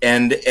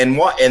 and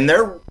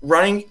they're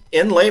running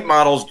in late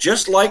models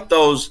just like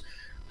those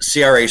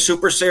CRA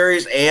Super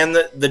Series and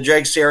the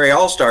Jag CRA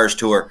All Stars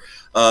Tour.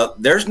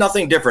 There's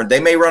nothing different.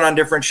 They may run on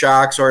different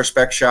shocks or a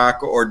spec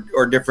shock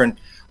or different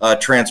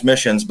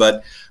transmissions,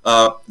 but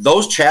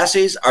those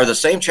chassis are the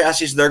same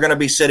chassis they're going to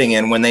be sitting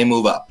in when they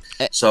move up.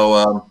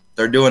 So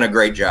they're doing a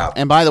great job.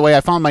 And by the way,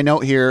 I found my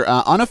note here.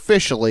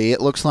 Unofficially,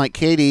 it looks like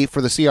Katie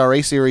for the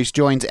CRA series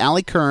joins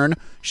Allie Kern,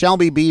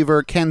 Shelby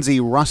Beaver, Kenzie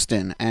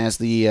Rustin as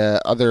the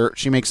other.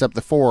 She makes up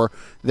the 4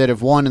 that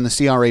have won in the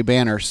CRA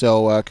banner.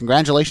 So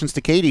congratulations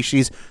to Katie.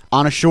 She's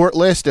on a short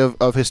list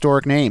of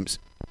historic names.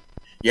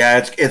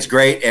 Yeah, it's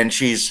great, and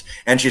she's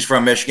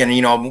from Michigan.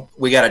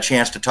 We got a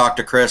chance to talk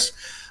to Chris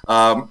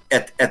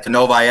at the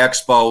Novi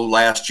Expo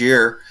last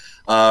year.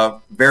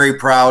 Very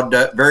proud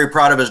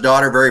of his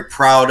daughter. Very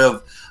proud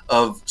of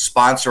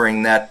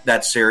sponsoring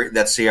that series,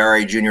 that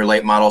CRA Junior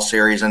Late Model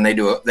Series, and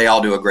they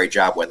all do a great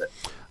job with it.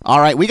 All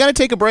right, we got to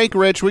take a break,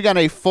 Rich. We got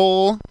a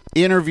full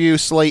interview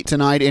slate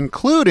tonight,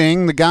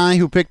 including the guy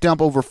who picked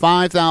up over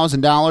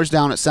 $5,000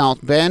 down at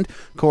South Bend.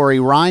 Corey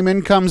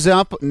Ryman comes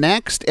up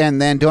next,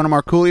 and then Donna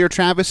Marcoulier,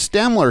 Travis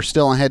Stemler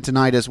still ahead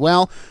tonight as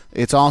well.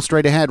 It's all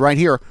straight ahead right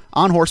here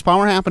on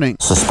Horsepower Happening.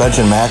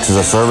 Suspension Max is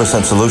a service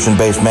and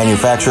solution-based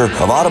manufacturer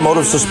of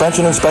automotive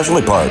suspension and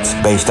specialty parts.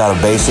 Based out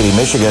of Bay City,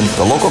 Michigan,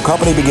 the local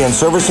company began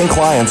servicing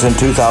clients in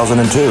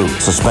 2002.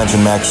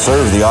 Suspension Max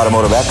serves the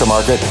automotive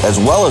aftermarket as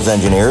well as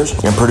engineers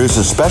and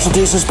produces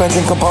specialty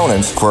suspension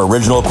components for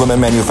original equipment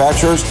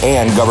manufacturers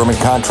and government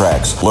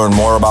contracts. Learn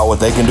more about what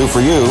they can do for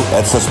you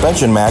at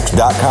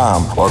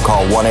suspensionmax.com or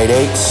call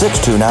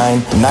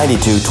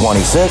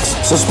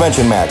 1-888-629-9226.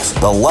 Suspension Max,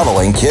 the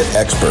leveling kit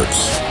experts.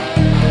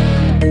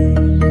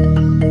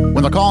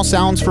 When the call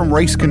sounds from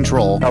Race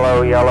Control.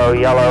 Yellow, yellow,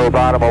 yellow,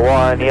 bottom of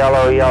 1.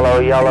 Yellow, yellow,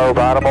 yellow,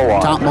 bottom of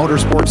 1. Top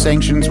Motorsport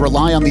Sanctions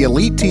rely on the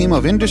elite team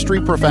of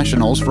industry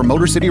professionals from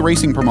Motor City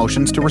Racing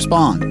Promotions to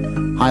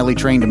respond. Highly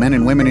trained men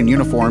and women in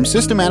uniform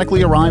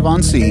systematically arrive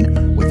on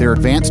scene with their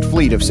advanced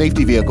fleet of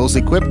safety vehicles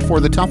equipped for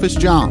the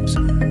toughest jobs.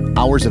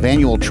 Hours of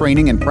annual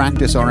training and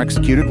practice are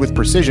executed with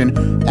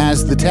precision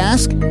as the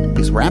task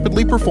is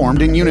rapidly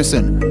performed in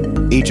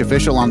unison. Each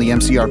official on the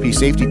MCRP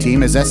safety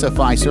team is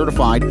SFI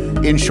certified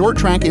in short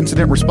track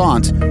incident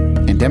response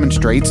and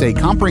demonstrates a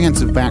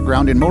comprehensive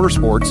background in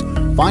motorsports,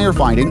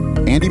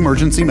 firefighting, and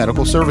emergency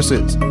medical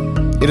services.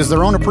 It is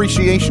their own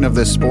appreciation of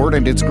this sport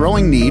and its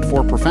growing need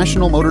for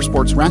professional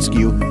motorsports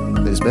rescue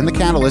that has been the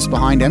catalyst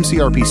behind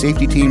MCRP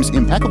Safety Team's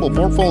impeccable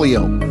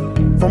portfolio.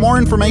 For more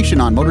information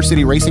on Motor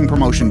City Racing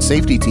Promotion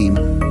Safety Team,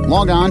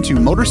 log on to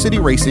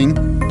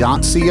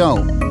motorcityracing.co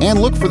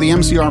and look for the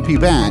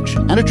MCRP badge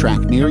at a track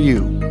near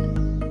you.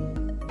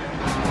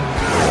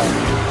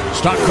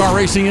 Stock Car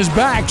Racing is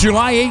back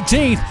July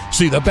 18th.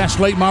 See the best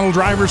late model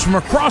drivers from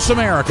across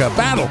America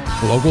battle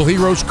local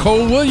heroes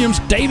Cole Williams,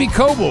 Davey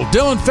Coble,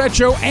 Dylan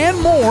Fetcho, and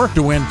more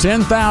to win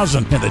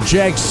 $10,000 in the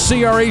Jag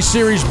CRA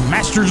Series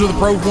Masters of the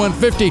Pro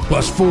 150,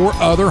 plus 4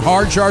 other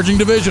hard-charging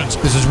divisions.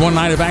 This is one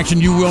night of action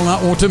you will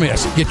not want to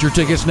miss. Get your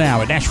tickets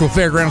now at Nashville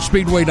Fairgrounds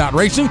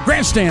Speedway.racing.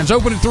 Grandstands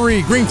open at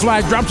 3. Green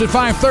flag drops at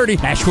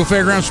 5:30. Nashville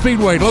Fairgrounds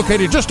Speedway,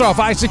 located just off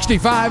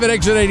I-65 at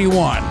exit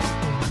 81.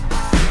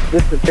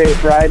 This is Chase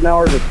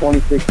Ridenauer, the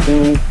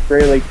 2016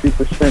 Great Lakes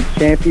Super Sprint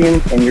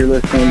champion, and you're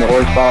listening to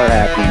Horsepower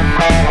Happening.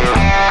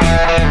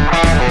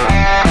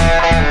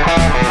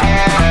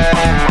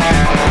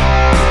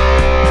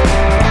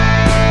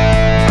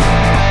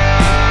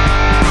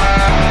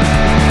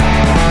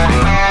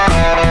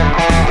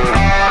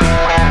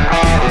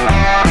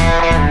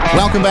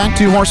 Welcome back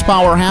to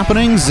Horsepower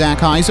Happenings. Zach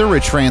Heiser,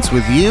 Rich France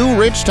with you.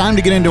 Rich, time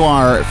to get into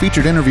our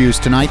featured interviews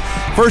tonight.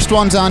 First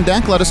one's on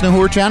deck. Let us know who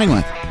we're chatting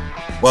with.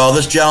 Well,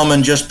 this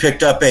gentleman just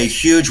picked up a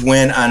huge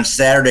win on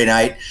Saturday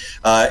night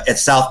at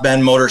South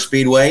Bend Motor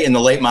Speedway in the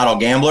Late Model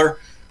Gambler.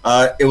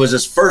 It was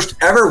his first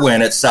ever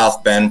win at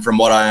South Bend, from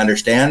what I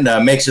understand.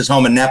 Makes his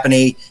home in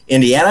Napanee,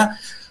 Indiana.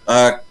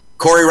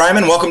 Corey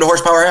Ryman, welcome to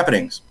Horsepower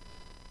Happenings.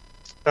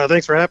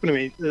 Thanks for having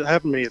me.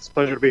 It's a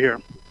pleasure to be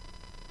here.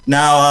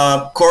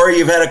 Now, Corey,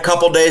 you've had a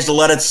couple days to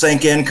let it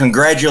sink in.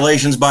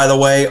 Congratulations, by the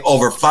way.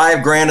 Over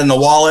 $5,000 in the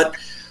wallet.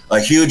 A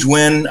huge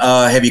win.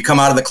 Have you come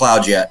out of the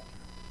clouds yet?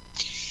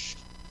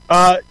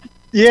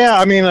 Yeah,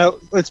 I mean,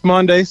 it's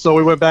Monday, so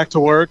we went back to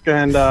work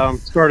and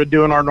started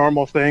doing our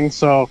normal thing.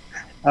 So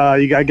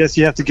I guess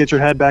you have to get your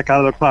head back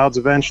out of the clouds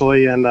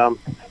eventually. And,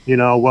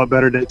 what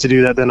better to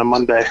do that than a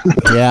Monday?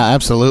 Yeah,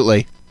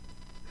 absolutely.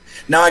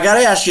 Now, I got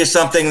to ask you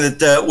something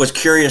that was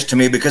curious to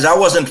me, because I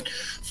wasn't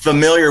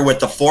familiar with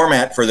the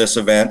format for this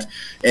event,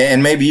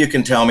 and maybe you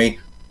can tell me.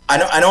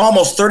 I know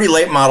almost 30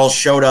 late models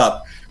showed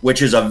up,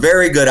 which is a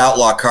very good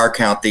outlaw car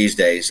count these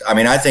days. I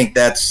mean, I think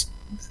that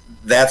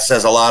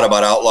says a lot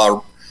about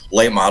outlaw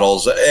late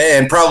models,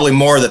 and probably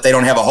more that they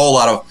don't have a whole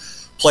lot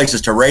of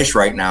places to race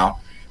right now.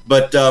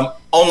 But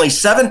only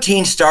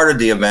 17 started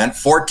the event,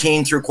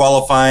 14 through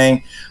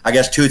qualifying, I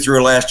guess 2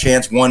 through a last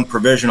chance, 1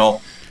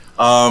 provisional.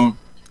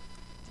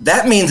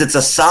 That means it's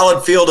a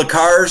solid field of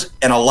cars,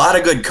 and a lot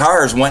of good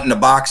cars went in the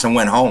box and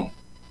went home.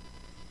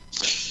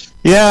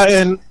 Yeah,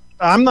 and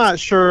I'm not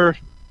sure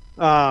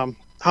how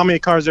many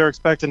cars they're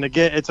expecting to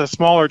get. It's a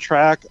smaller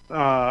track.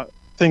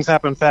 Things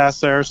happen fast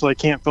there, so they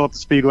can't fill up the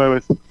speedway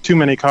with too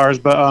many cars.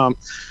 But,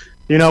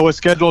 with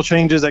schedule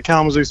changes at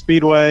Kalamazoo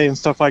Speedway and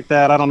stuff like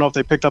that, I don't know if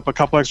they picked up a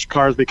couple extra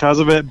cars because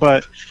of it,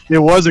 but it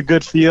was a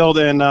good field,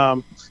 and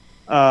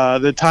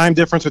the time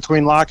difference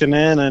between locking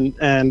in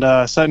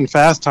and setting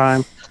fast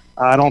time,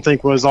 I don't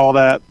think was all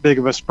that big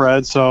of a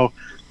spread. So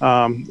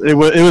it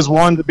was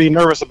one to be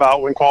nervous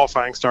about when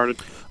qualifying started.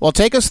 Well,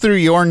 take us through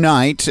your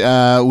night.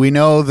 We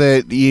know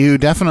that you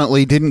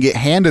definitely didn't get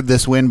handed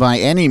this win by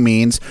any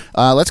means.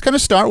 Let's kind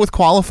of start with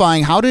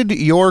qualifying. How did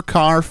your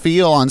car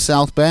feel on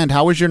South Bend?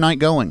 How was your night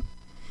going?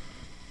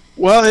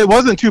 Well, it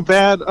wasn't too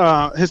bad.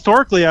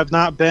 Historically, I've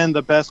not been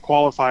the best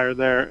qualifier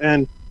there,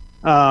 and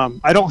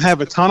I don't have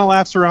a ton of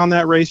laps around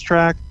that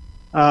racetrack.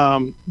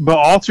 But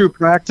all through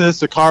practice,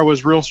 the car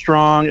was real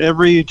strong.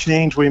 Every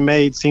change we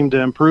made seemed to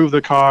improve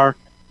the car.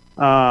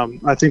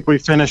 I think we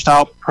finished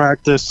out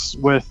practice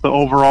with the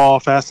overall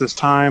fastest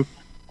time.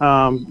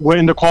 Went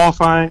into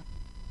qualifying,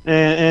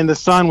 and the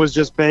sun was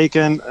just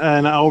baking,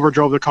 and I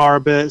overdrove the car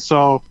a bit,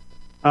 so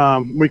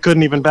we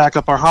couldn't even back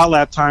up our hot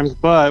lap times,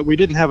 but we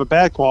didn't have a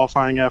bad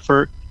qualifying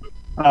effort.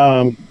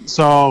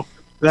 So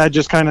that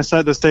just kind of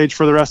set the stage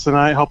for the rest of the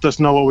night, helped us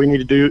know what we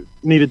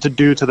needed to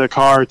do to the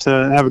car to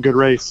have a good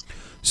race.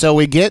 So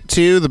we get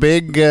to the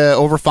big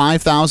over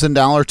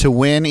 $5,000 to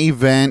win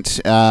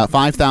event,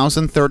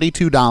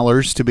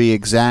 $5,032 to be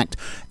exact.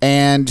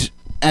 And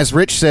as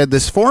Rich said,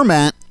 this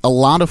format, a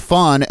lot of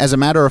fun. As a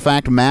matter of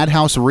fact,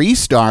 Madhouse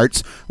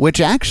restarts, which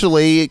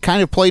actually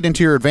kind of played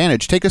into your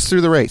advantage. Take us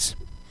through the race.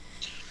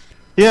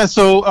 Yeah,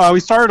 so we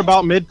started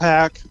about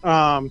mid-pack.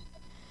 On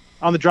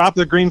the drop of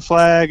the green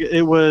flag,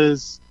 it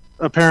was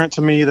apparent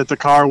to me that the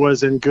car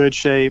was in good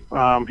shape,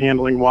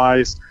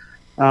 handling-wise.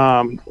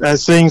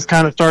 As things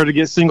kind of started to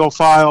get single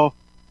file,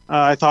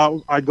 I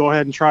thought I'd go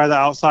ahead and try the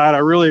outside. I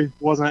really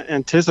wasn't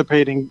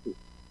anticipating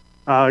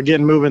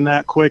getting moving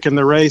that quick in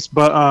the race,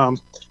 but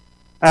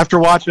after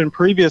watching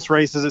previous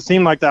races, it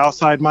seemed like the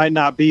outside might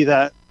not be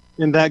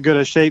in that good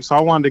a shape, so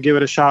I wanted to give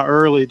it a shot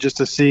early just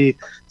to see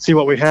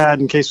what we had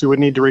in case we would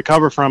need to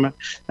recover from it.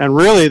 And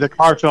really, the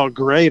car felt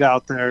great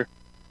out there.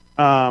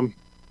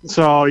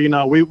 So,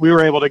 we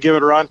were able to give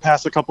it a run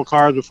past a couple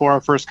cars before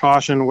our first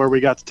caution, where we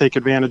got to take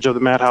advantage of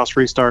the Madhouse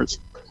restarts.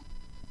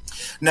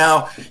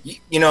 Now,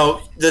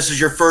 this is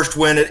your first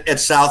win at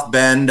South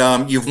Bend.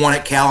 You've won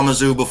at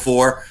Kalamazoo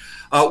before.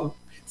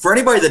 For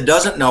anybody that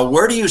doesn't know,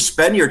 where do you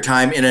spend your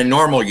time in a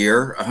normal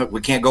year? We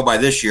can't go by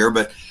this year,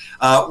 but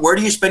where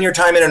do you spend your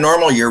time in a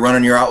normal year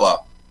running your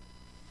Outlaw?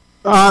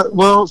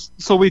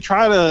 So we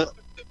try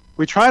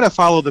to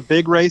follow the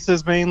big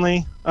races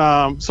mainly.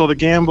 So the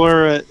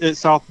Gambler at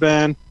South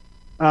Bend.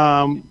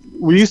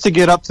 We used to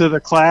get up to the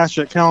Clash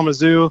at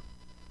Kalamazoo,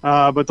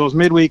 but those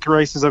midweek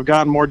races have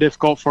gotten more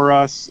difficult for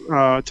us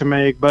to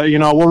make. But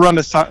we'll run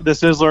the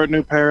Sizzler at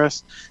New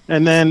Paris,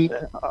 and then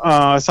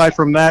aside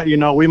from that,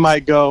 we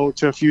might go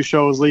to a few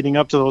shows leading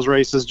up to those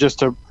races just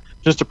to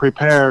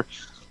prepare.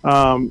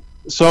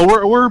 So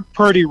we're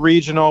pretty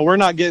regional. We're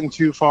not getting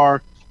too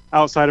far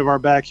outside of our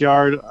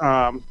backyard.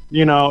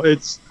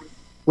 It's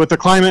with the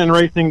climate and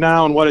racing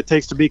now and what it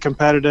takes to be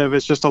competitive,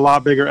 it's just a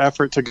lot bigger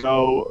effort to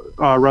go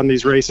run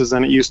these races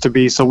than it used to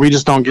be. So we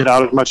just don't get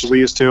out as much as we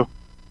used to.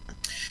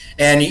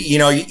 And,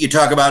 you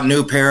talk about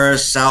New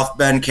Paris, South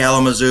Bend,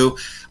 Kalamazoo.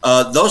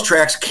 Those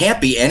tracks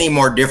can't be any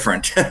more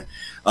different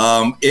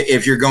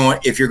if you're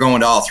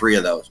going to all three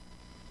of those.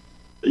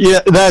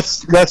 Yeah,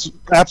 that's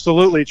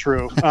absolutely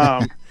true.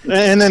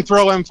 And then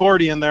throw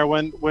M40 in there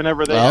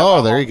whenever they.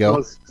 Oh, there you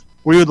go.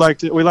 We'd like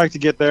to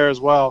get there as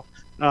well.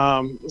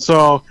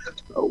 So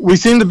we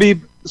seem to be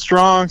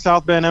strong.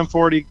 South Bend,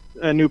 M40,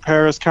 New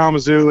Paris.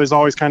 Kalamazoo is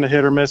always kind of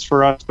hit or miss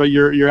for us, but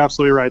you're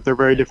absolutely right. They're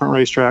very different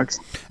racetracks.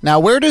 Now,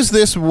 where does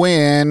this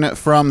win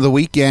from the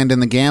weekend in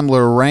the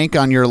Gambler rank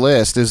on your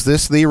list? Is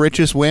this the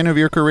richest win of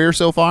your career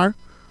so far?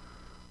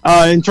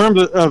 In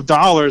terms of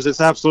dollars, it's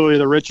absolutely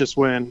the richest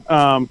win.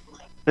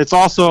 It's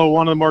also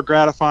one of the more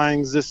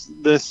gratifying.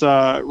 This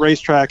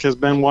racetrack has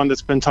been one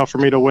that's been tough for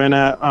me to win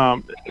at,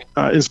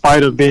 in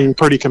spite of being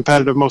pretty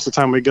competitive most of the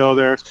time we go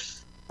there.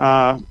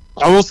 I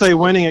will say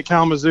winning at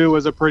Kalamazoo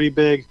was a pretty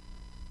big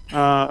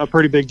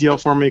deal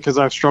for me because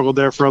I've struggled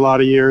there for a lot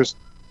of years.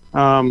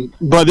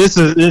 But this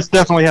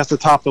definitely has to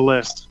top the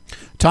list.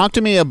 Talk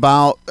to me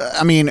about,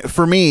 I mean,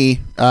 for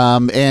me,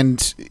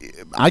 and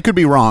I could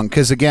be wrong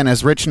because, again,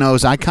 as Rich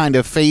knows, I kind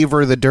of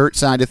favor the dirt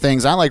side of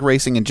things. I like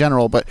racing in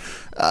general, but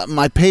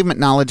my pavement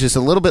knowledge is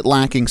a little bit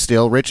lacking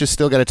still. Rich has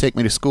still got to take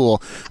me to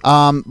school.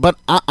 But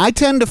I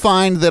tend to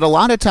find that a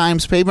lot of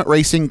times pavement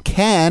racing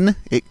can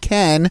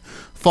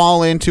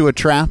fall into a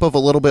trap of a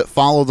little bit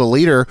follow the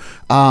leader.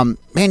 Man,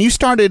 you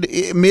started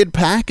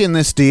mid-pack in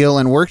this deal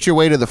and worked your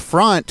way to the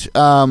front.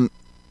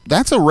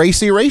 That's a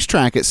racy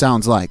racetrack, it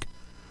sounds like.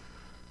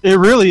 It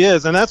really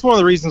is, and that's one of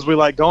the reasons we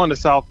like going to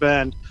South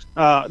Bend.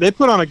 They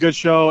put on a good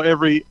show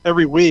every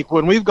week.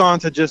 When we've gone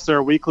to just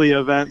their weekly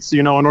events,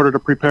 in order to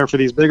prepare for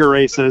these bigger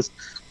races,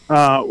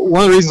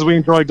 one of the reasons we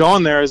enjoy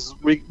going there is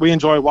we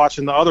enjoy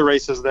watching the other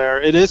races there.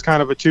 It is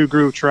kind of a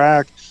two-groove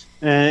track,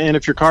 and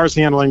if your car's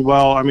handling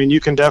well, I mean, you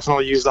can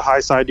definitely use the high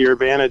side to your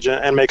advantage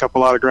and make up a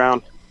lot of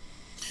ground.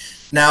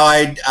 Now,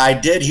 I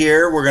did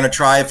hear we're going to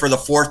try for the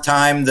fourth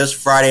time this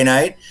Friday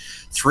night.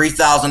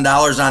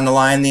 $3,000 on the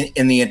line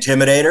in the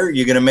Intimidator.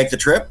 You going to make the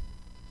trip?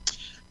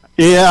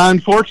 Yeah,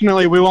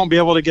 unfortunately, we won't be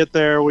able to get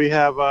there. We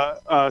have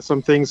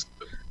some things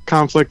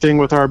conflicting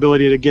with our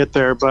ability to get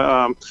there,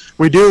 but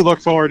we do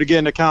look forward to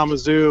getting to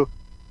Kalamazoo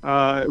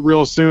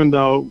real soon,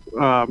 though,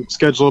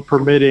 schedule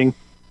permitting.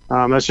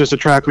 That's just a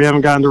track we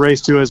haven't gotten to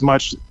race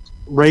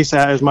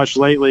at as much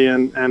lately,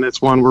 and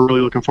it's one we're really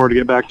looking forward to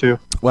get back to.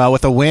 Well,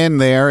 with a win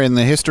there in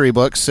the history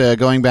books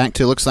going back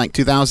to, looks like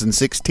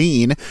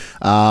 2016,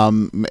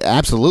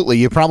 absolutely.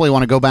 You probably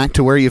want to go back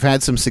to where you've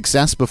had some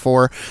success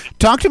before.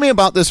 Talk to me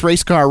about this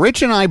race car.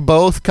 Rich and I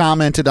both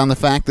commented on the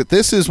fact that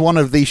this is one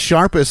of the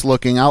sharpest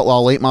looking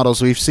Outlaw late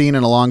models we've seen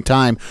in a long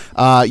time.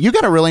 You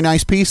got a really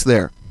nice piece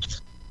there.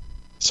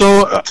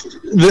 So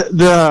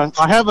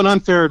I have an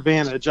unfair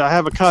advantage. I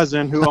have a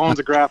cousin who owns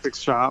a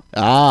graphics shop.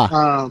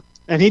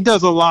 And he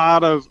does a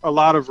lot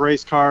of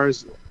race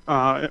cars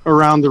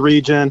around the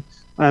region,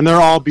 and they're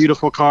all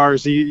beautiful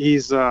cars.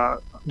 He's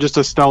just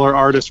a stellar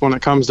artist when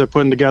it comes to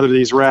putting together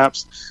these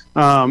wraps.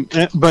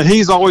 But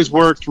he's always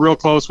worked real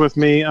close with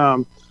me.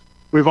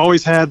 We've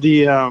always had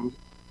the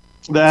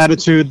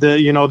attitude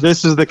that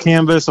this is the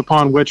canvas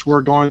upon which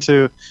we're going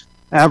to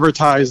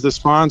advertise the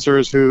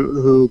sponsors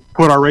who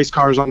put our race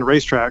cars on the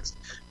racetracks,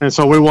 and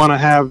so we want to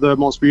have the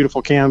most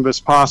beautiful canvas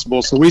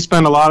possible. So we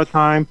spend a lot of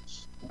time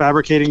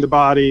fabricating the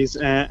bodies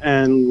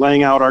and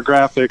laying out our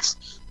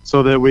graphics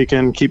so that we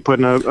can keep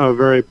putting a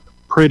very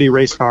pretty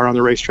race car on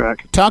the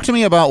racetrack. Talk to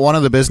me about one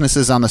of the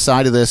businesses on the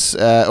side of this,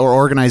 or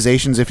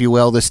organizations, if you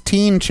will, this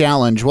Teen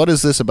Challenge. What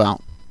is this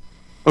about?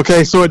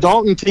 Okay, so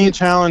Adult Teen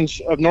Challenge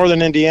of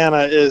Northern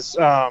Indiana is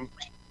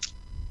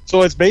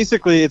so it's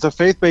a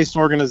faith-based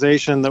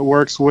organization that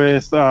works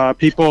with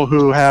people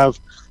who have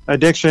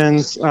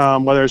addictions,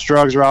 whether it's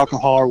drugs or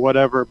alcohol or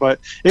whatever. But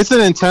it's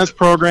an intense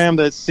program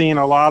that's seen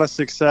a lot of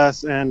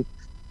success and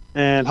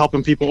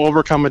helping people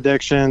overcome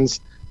addictions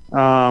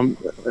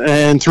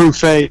and through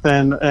faith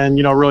and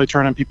really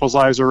turning people's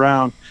lives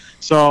around.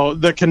 So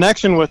the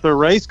connection with the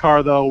race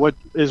car, though, what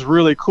is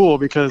really cool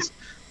because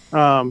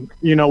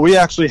we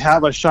actually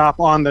have a shop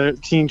on the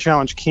Teen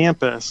Challenge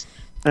campus.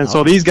 And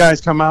so these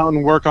guys come out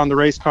and work on the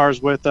race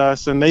cars with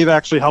us, and they've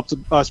actually helped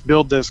us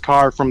build this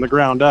car from the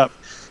ground up.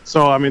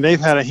 So, I mean, they've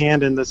had a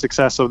hand in the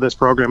success of this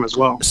program as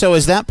well. So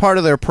is that part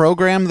of their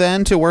program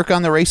then to work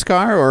on the race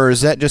car, or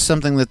is that just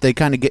something that they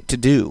kind of get to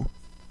do?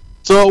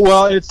 So,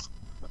 well,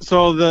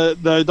 the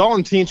Adult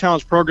and Teen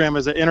Challenge program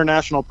is an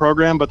international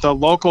program, but the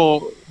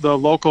local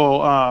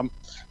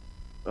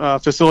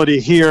facility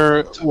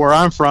here where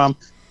I'm from,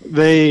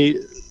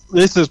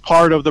 this is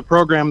part of the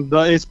program.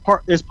 It's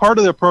part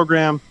of the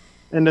program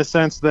in the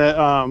sense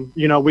that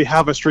we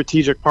have a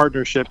strategic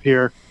partnership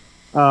here.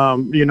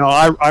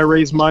 I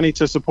raise money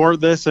to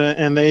support this,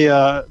 and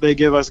they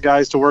give us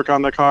guys to work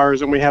on the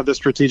cars, and we have this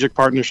strategic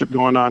partnership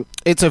going on.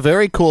 It's a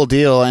very cool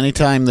deal.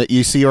 Anytime that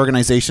you see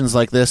organizations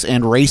like this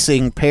and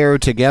racing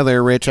paired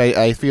together, Rich,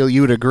 I feel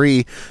you would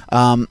agree.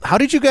 How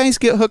did you guys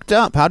get hooked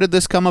up? How did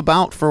this come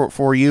about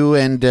for you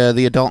and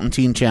the Adult and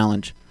Teen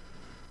Challenge?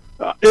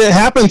 It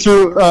happened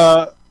through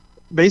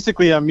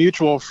basically a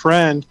mutual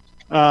friend,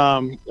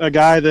 a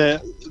guy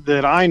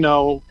that I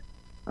know.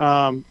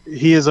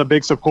 He is a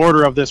big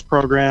supporter of this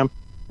program,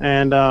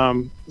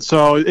 and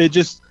so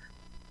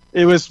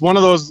it was one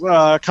of those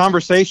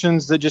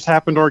conversations that just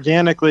happened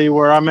organically,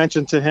 where I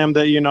mentioned to him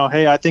that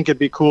hey, I think it'd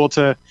be cool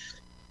to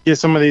get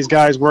some of these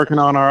guys working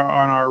on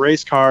our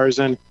race cars,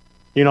 and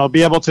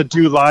be able to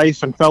do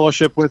life and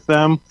fellowship with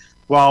them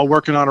while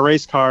working on a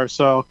race car.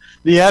 So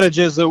the adage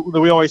is that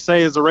we always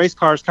say is the race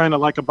car is kind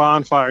of like a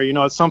bonfire. You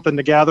know, it's something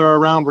to gather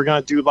around. We're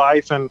going to do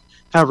life and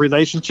have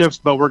relationships,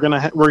 but we're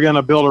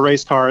gonna build a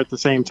race car at the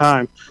same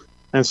time.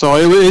 And so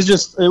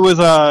it was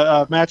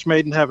a match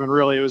made in heaven,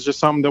 really. It was just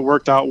something that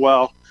worked out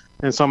well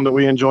and something that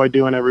we enjoy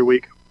doing every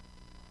week.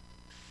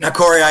 Now,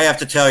 Corey, I have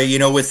to tell you, you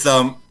know, with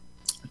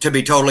to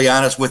be totally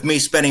honest, with me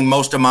spending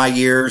most of my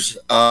years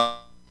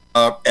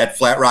at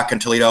Flat Rock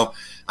and Toledo,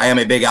 I am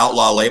a big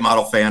Outlaw late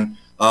model fan,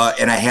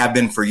 and I have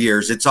been for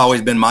years. It's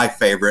always been my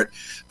favorite.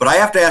 But I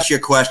have to ask you a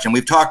question.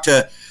 We've talked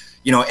to,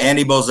 you know,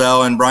 Andy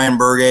Bozell and Brian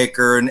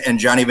Bergacre and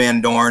Johnny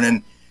Van Dorn,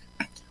 and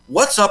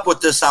what's up with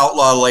this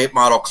Outlaw late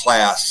model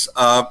class?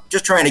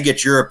 Just trying to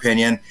get your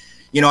opinion.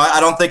 You know,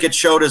 I don't think it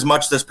showed as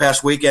much this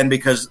past weekend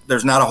because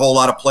there's not a whole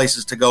lot of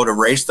places to go to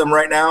race them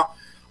right now.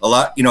 A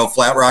lot, you know,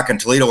 Flat Rock and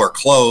Toledo are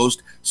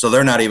closed, so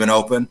they're not even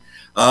open.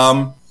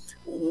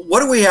 What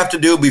do we have to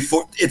do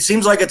before? It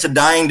seems like it's a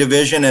dying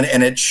division,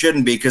 and it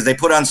shouldn't be because they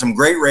put on some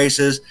great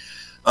races.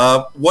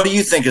 What do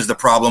you think is the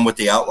problem with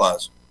the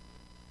Outlaws?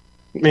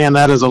 Man,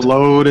 that is a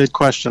loaded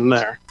question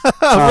there.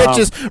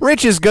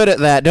 Rich is good at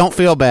that. Don't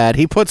feel bad.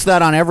 He puts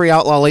that on every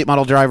Outlaw late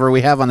model driver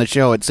we have on the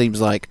show, it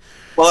seems like.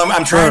 Well,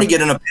 I'm trying to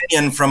get an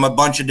opinion from a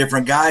bunch of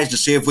different guys to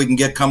see if we can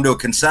come to a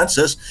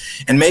consensus,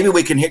 and maybe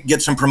we can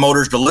get some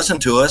promoters to listen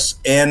to us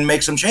and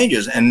make some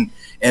changes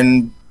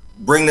and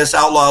bring this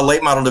Outlaw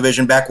late model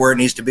division back where it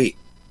needs to be.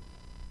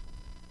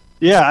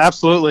 Yeah,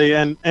 absolutely.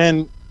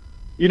 And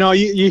you know,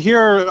 you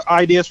hear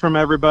ideas from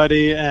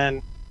everybody,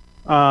 and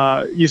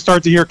you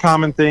start to hear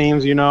common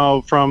themes, you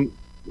know, from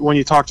when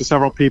you talk to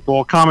several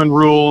people. Common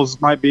rules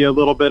might be a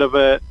little bit of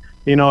it.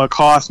 You know, a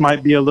cost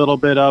might be a little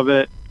bit of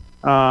it.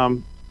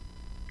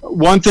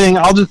 One thing,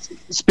 I'll just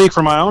speak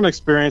from my own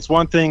experience,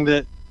 one thing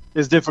that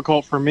is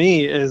difficult for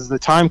me is the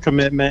time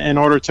commitment in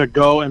order to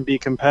go and be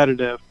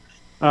competitive.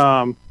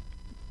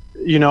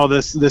 You know, the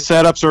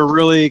setups are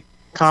really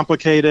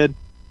complicated.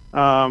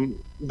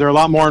 They're a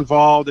lot more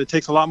involved. It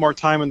takes a lot more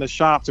time in the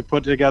shop to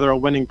put together a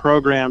winning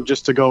program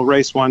just to go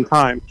race one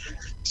time.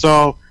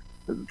 So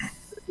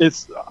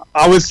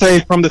I would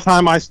say from the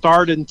time I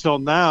started until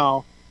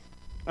now,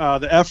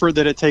 the effort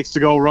that it takes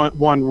to go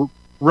run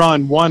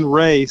one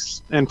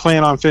race and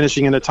plan on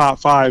finishing in the top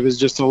 5 is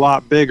just a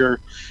lot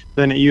bigger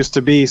than it used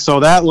to be. So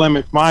that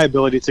limits my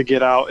ability to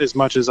get out as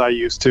much as I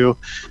used to.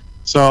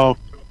 So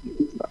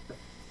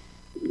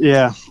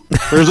yeah,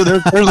 there's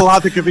a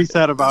lot that could be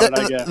said about it,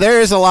 I guess.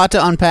 There is a lot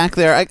to unpack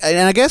there. And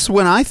I guess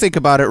when I think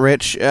about it,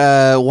 Rich,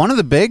 one of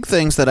the big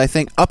things that I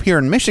think up here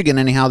in Michigan,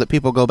 anyhow, that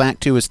people go back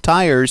to is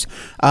tires.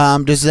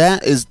 Does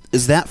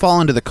that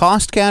fall into the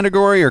cost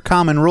category or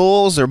common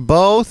rules or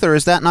both, or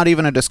is that not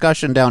even a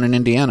discussion down in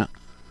Indiana?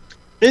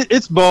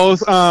 It's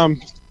both.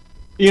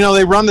 You know,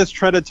 they run this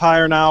treaded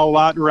tire now a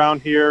lot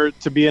around here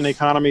to be an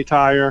economy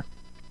tire.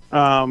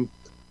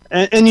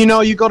 And you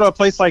know, you go to a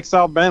place like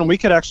South Bend, we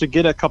could actually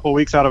get a couple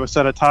weeks out of a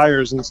set of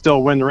tires and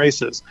still win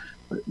races.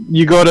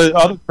 You go to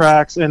other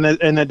tracks, and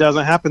it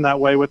doesn't happen that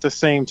way with the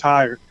same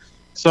tire.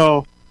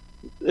 So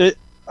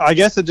I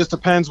guess it just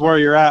depends where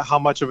you're at, how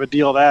much of a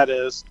deal that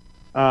is.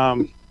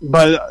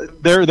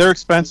 But they're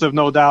expensive,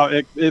 no doubt.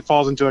 It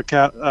falls into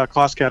a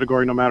cost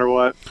category no matter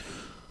what.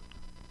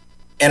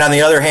 And on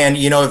the other hand,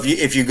 you know,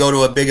 if you go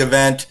to a big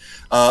event,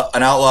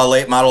 an Outlaw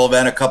late model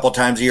event a couple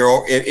times a year,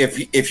 or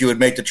if you would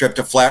make the trip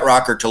to Flat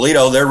Rock or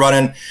Toledo, they're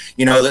running,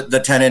 you know, the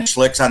 10-inch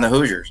slicks on the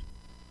Hoosiers.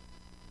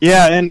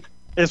 Yeah, and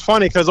it's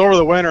funny because over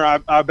the winter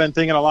I've been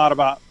thinking a lot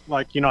about,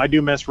 like, you know, I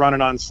do miss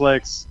running on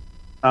slicks.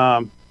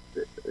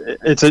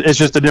 It's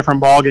just a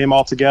different ball game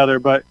altogether.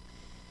 But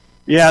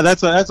yeah,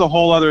 that's a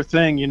whole other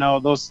thing. You know,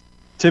 those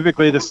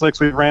typically the slicks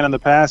we've ran in the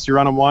past, you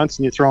run them once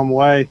and you throw them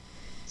away.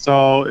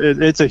 So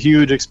it's a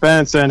huge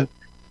expense, and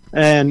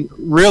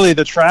really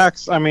the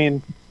tracks, I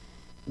mean,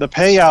 the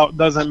payout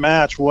doesn't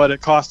match what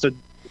it costs to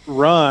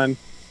run,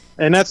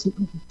 and that's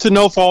to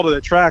no fault of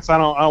the tracks. I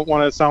don't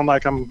want to sound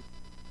like I'm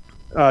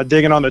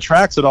digging on the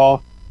tracks at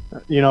all,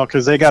 you know,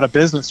 because they got a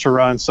business to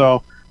run.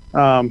 So,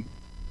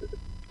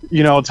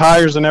 you know,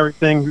 tires and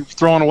everything,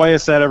 throwing away a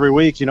set every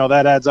week, you know,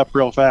 that adds up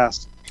real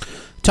fast.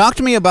 Talk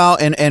to me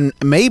about, and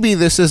maybe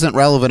this isn't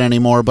relevant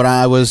anymore, but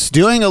I was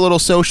doing a little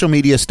social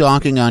media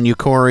stalking on you,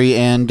 Corey,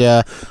 and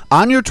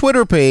on your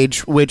Twitter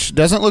page, which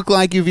doesn't look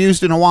like you've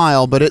used in a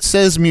while, but it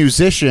says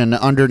musician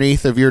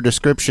underneath of your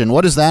description.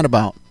 What is that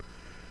about?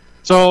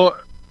 So,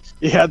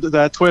 yeah,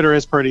 that Twitter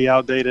is pretty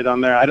outdated on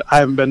there. I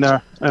haven't been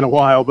there in a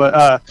while,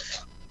 but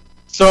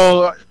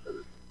so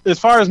as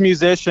far as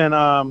musician,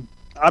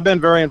 I've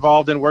been very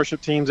involved in worship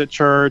teams at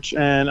church,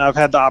 and I've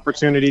had the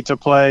opportunity to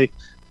play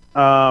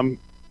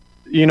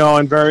you know,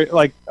 in very,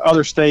 like,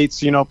 other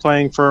states, you know,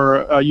 playing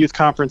for youth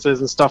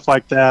conferences and stuff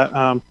like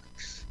that.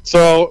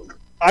 So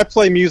I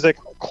play music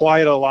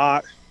quite a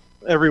lot.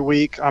 Every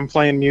week I'm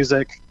playing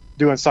music,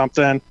 doing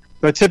something,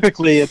 but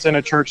typically it's in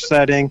a church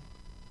setting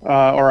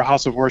or a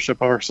house of worship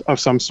or of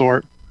some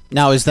sort.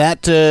 Now, is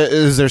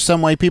there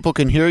some way people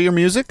can hear your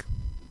music?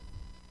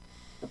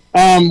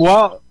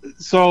 Well,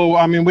 so,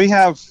 I mean, we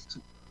have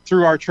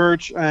through our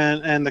church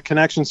and the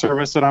connection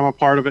service that I'm a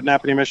part of at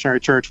Nappanee Missionary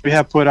Church, we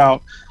have put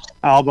out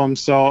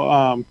albums.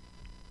 So,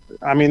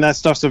 I mean, that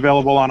stuff's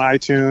available on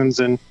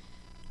iTunes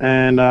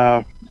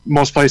and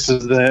most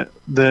places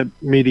that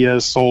media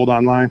is sold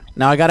online.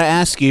 Now, I got to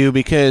ask you,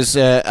 because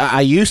I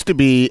used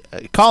to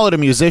call it a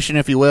musician,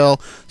 if you will.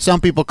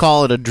 Some people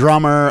call it a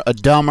drummer, a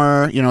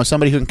dumber,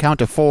 somebody who can count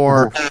to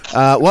 4.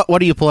 What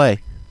do you play?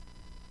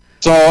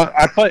 So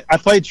I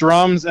play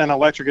drums and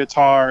electric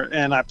guitar,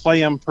 and I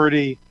play them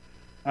pretty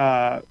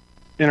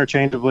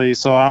interchangeably.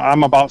 So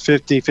I'm about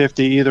 50-50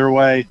 either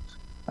way.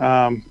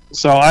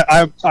 So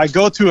I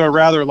go to a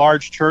rather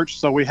large church,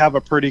 so we have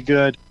a pretty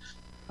good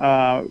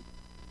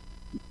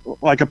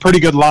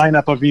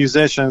lineup of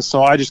musicians,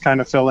 so I just kind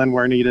of fill in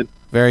where needed.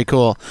 Very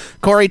cool.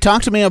 Corey,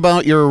 talk to me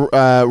about your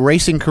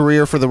racing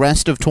career for the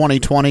rest of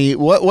 2020.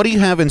 What do you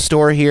have in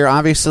store here?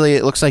 Obviously,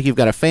 it looks like you've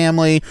got a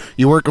family,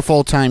 you work a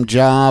full-time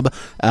job,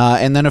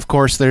 and then, of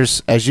course,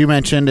 there's, as you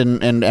mentioned,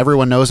 and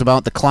everyone knows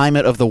about, the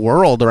climate of the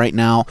world right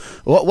now.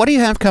 What do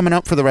you have coming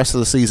up for the rest of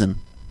the season?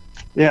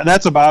 Yeah,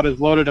 that's about as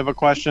loaded of a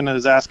question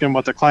as asking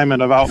what the climate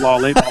of outlaw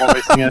late model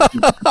racing is.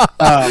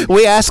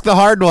 We ask the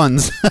hard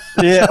ones.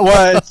 Yeah,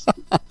 well,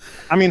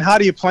 how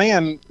do you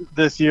plan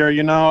this year?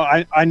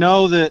 I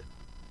know that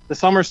the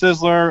Summer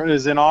Sizzler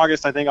is in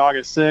August, I think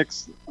August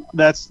 6th.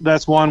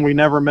 That's one we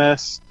never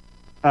miss.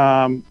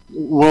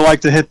 We'll like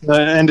to hit the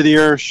end of the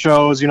year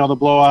shows, the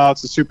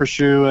blowouts, the Super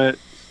Shoe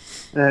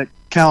at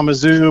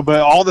Kalamazoo, but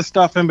all the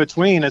stuff in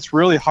between, it's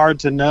really hard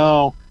to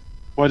know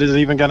what is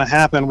even going to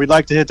happen. We'd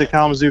like to hit the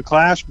Kalamazoo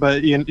Clash,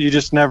 but you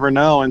just never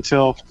know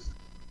until,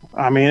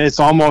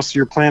 it's almost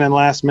you're planning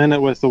last minute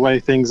with the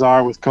way things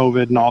are with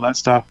COVID and all that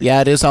stuff.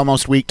 Yeah, it is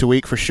almost week to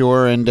week for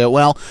sure. And,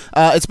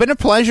 it's been a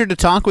pleasure to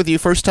talk with you,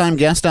 first-time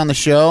guest on the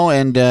show,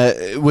 and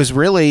it was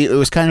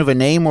kind of a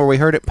name where we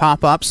heard it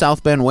pop up,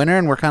 South Bend winner,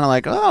 and we're kind of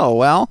like,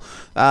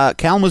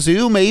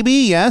 Kalamazoo maybe,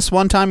 yes,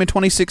 one time in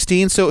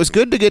 2016. So it was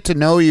good to get to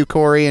know you,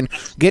 Corey, and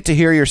get to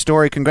hear your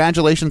story.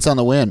 Congratulations on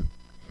the win.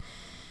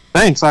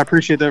 Thanks. I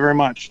appreciate that very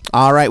much.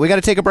 All right. We got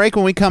to take a break.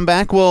 When we come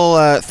back,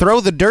 we'll throw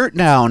the dirt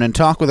down and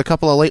talk with a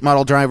couple of late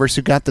model drivers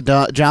who got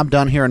the job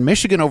done here in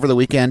Michigan over the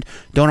weekend.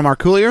 Donor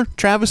Marcoulier,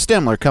 Travis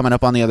Stemler coming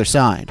up on the other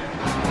side.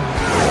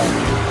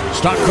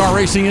 Stock Car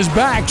Racing is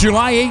back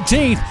July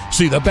 18th.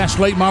 See the best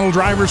late model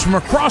drivers from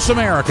across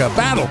America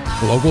battle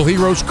local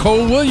heroes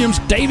Cole Williams,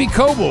 Davey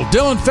Coble,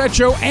 Dylan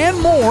Feccio, and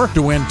more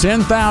to win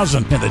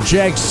 $10,000 in the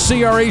JAGS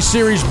CRA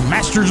Series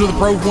Masters of the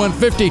Pro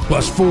 150,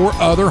 plus 4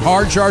 other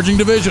hard-charging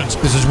divisions.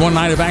 This is one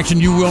night of action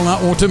you will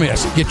not want to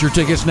miss. Get your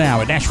tickets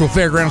now at Nashville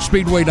Fairgrounds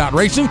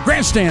Speedway.racing.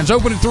 Grandstands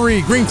open at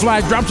 3. Green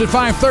flag drops at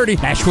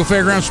 5:30. Nashville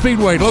Fairgrounds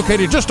Speedway,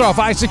 located just off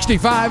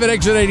I-65 at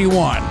exit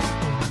 81.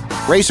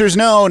 Racers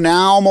know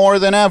now more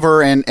than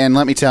ever, and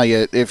let me tell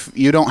you, if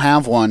you don't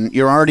have one,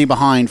 you're already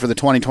behind for the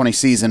 2020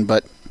 season,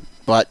 but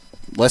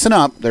listen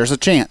up, there's a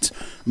chance.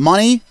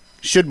 Money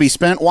should be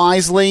spent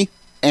wisely,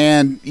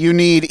 and you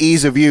need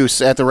ease of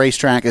use at the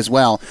racetrack as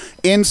well.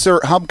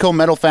 Insert Hubco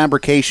Metal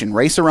Fabrication.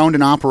 Racer-owned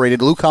and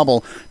operated, Luke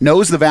Hubble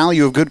knows the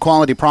value of good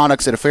quality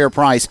products at a fair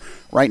price.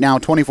 Right now,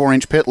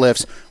 24-inch pit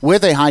lifts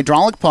with a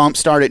hydraulic pump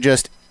start at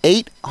just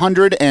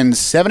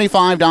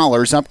 $875.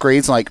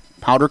 Upgrades like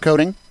powder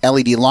coating,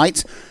 LED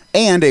lights,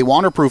 and a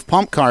waterproof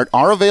pump cart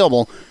are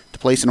available. To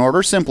place an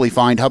order, simply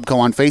find Hubco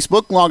on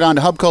Facebook, log on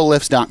to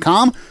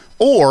hubcolifts.com,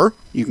 or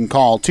you can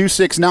call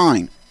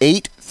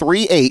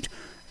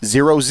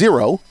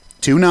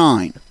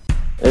 269-838-0029.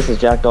 This is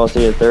Jack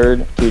Dawsey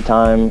III,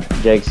 2-time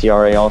JAGS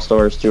CRA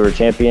All-Stars Tour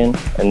champion,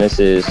 and this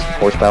is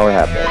Horsepower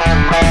Happening.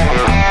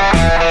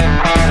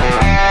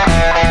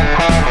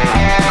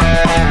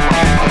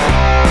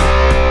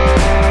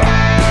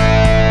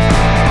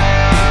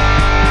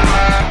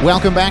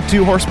 Welcome back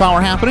to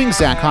Horsepower Happening.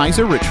 Zach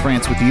Heiser, Rich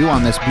France with you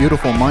on this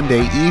beautiful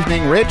Monday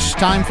evening. Rich,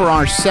 time for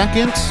our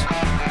second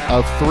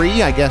of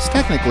 3, I guess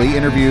technically,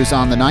 interviews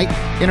on the night.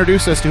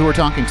 Introduce us to who we're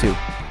talking to.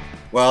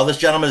 Well, this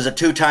gentleman is a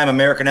 2-time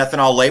American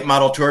Ethanol Late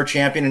Model Tour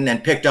champion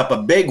and picked up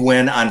a big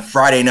win on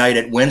Friday night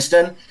at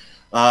Winston.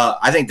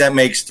 I think that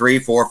makes 3,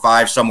 4,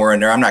 5, somewhere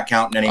in there. I'm not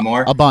counting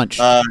anymore. A bunch.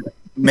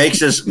 Makes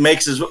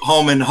his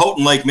home in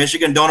Houghton Lake,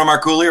 Michigan. Donor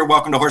Marcoulier,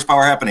 welcome to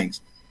Horsepower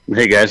Happenings.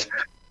 Hey, guys.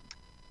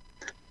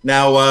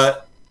 Now,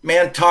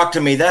 man, talk to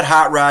me. That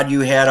hot rod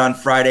you had on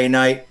Friday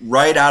night,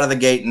 right out of the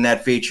gate in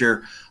that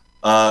feature,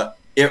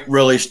 it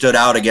really stood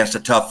out against a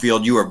tough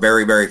field. You were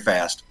very, very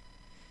fast.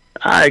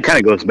 It kind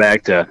of goes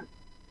back to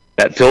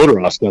that field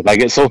raw stuff. I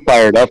get so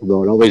fired up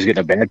about always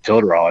getting a bad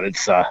field raw.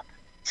 It's so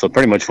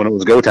pretty much when it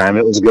was go time,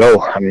 it was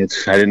go. I mean,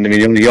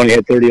 you only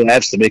had 30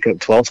 laps to make up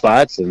 12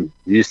 spots, and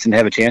you just didn't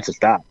have a chance to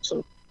stop.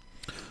 So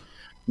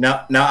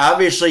now,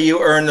 obviously,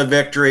 you earned the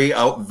victory,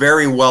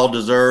 very well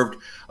deserved.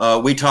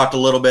 We talked a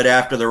little bit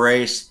after the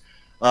race,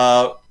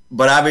 but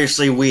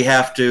obviously we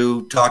have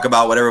to talk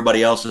about what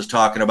everybody else is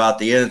talking about,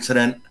 the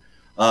incident,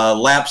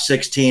 lap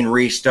 16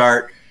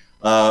 restart.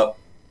 You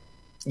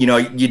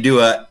do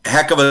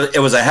it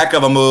was a heck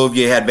of a move.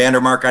 You had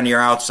Vandermark on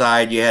your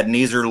outside. You had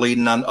Neeser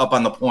leading up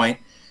on the point.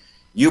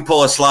 You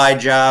pull a slide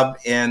job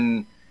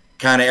and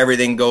kind of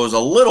everything goes a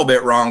little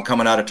bit wrong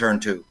coming out of turn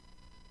 2.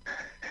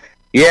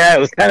 Yeah, it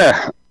was kind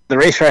of, the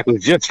racetrack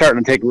was just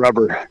starting to take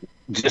rubber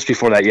just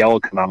before that yellow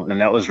came out, and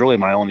that was really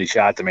my only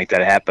shot to make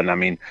that happen. I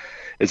mean,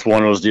 it's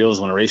one of those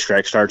deals when a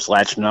racetrack starts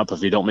latching up.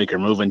 If you don't make your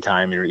move in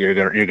time,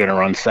 you're gonna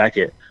run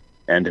second.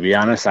 And to be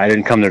honest, I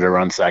didn't come there to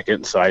run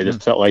second, so I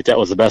just felt like that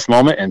was the best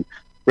moment. And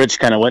Rich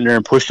kind of went there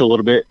and pushed a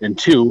little bit in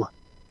 2,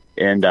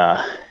 and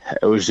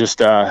it was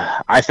just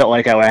I felt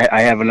like I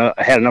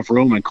had enough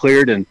room and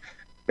cleared, and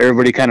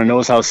everybody kind of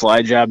knows how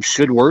slide jobs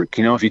should work.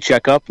 You know, if you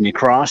check up and you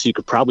cross, you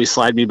could probably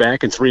slide me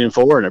back in 3 and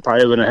 4, and it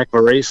probably would have been a heck of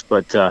a race.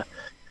 But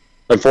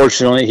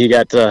unfortunately, he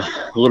got a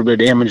little bit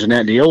of damage in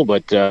that deal.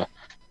 But to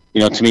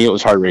me, it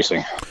was hard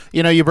racing.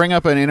 You bring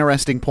up an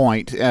interesting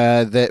point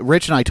that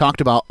Rich and I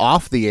talked about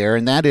off the air,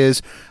 and that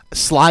is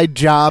slide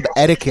job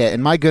etiquette.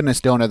 And my goodness,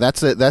 Dona,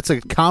 that's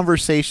a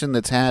conversation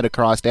that's had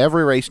across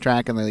every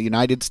racetrack in the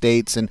United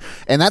States. And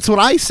that's what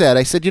I said.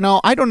 I said,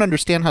 I don't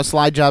understand how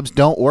slide jobs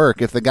don't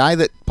work. If the guy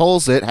that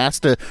pulls it has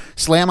to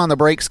slam on the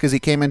brakes because he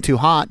came in too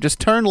hot, just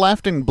turn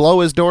left and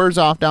blow his doors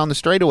off down the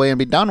straightaway and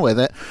be done with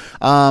it.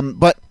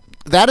 But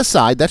that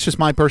aside, that's just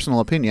my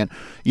personal opinion.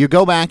 You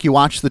go back, you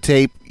watch the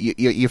tape,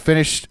 you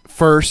finished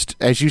first.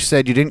 As you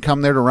said, you didn't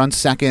come there to run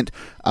second.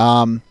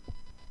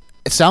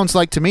 It sounds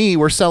like to me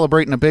we're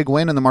celebrating a big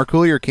win in the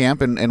Marcoulier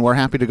camp, and we're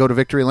happy to go to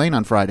Victory Lane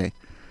on Friday.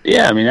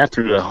 Yeah, I mean,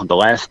 after the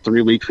last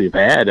 3 weeks we've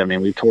had, I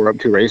mean, we tore up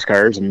 2 race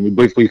cars. I mean,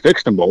 we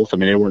fixed them both. I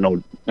mean, there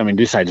were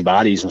besides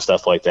bodies and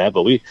stuff like that,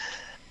 but we've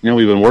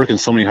been working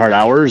so many hard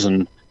hours,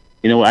 and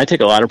I take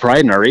a lot of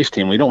pride in our race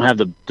team. We don't have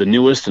the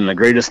newest and the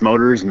greatest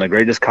motors and the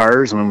greatest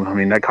cars. I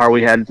mean, that car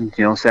we had,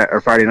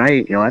 Friday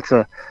night, that's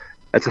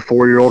a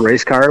 4-year-old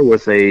race car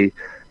with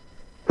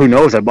who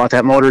knows? I bought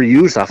that motor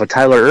used off of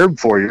Tyler Erb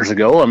 4 years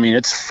ago. I mean,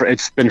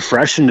 it's been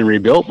freshened and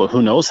rebuilt, but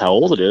who knows how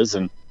old it is?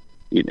 And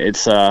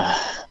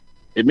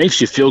it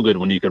makes you feel good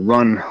when you can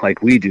run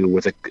like we do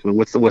with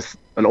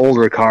an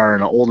older car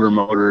and an older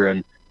motor.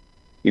 And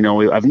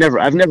I've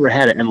never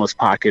had an endless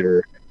pocket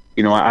or.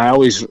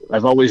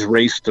 I've always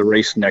raced the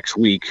race next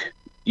week,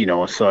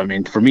 so I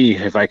mean, for me,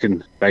 if I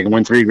can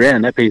win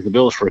 $3,000, that pays the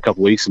bills for a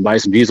couple weeks and buy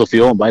some diesel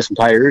fuel and buy some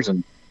tires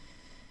and,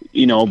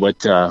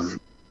 but,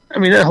 I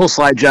mean, that whole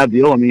slide job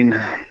deal, I mean,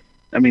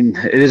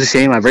 it is a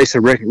shame. I've raced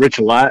with Rich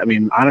a lot. I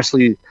mean,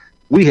 honestly,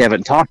 we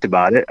haven't talked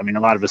about it. I mean,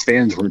 a lot of his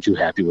fans weren't too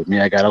happy with me.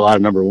 I got a lot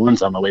of number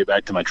 1s on the way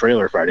back to my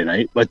trailer Friday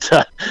night, but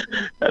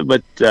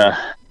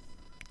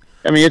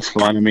I mean, it's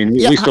fun. I mean,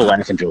 we still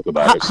laugh and joke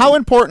about it. How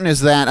important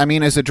is that? I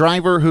mean, as a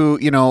driver who,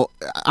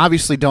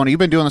 obviously, Dona, you've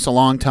been doing this a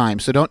long time,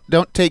 so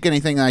don't take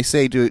anything I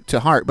say to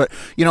heart. But,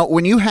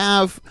 when you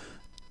have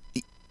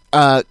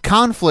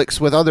conflicts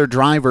with other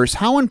drivers,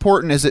 how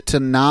important is it to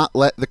not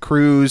let the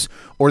crews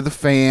or the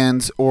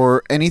fans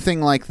or anything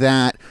like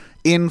that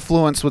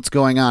influence what's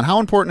going on? How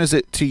important is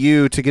it to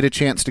you to get a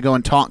chance to go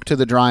and talk to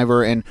the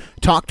driver and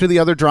talk to the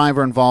other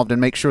driver involved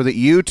and make sure that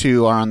you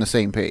two are on the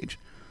same page?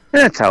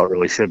 That's how it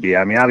really should be.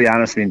 I mean, I'll be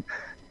honest. I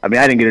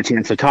didn't get a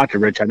chance to talk to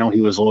Rich. I know he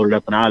was loaded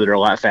up and out of there a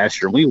lot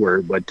faster than we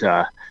were, but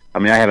I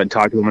haven't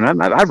talked to him,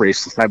 and I've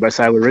raced side by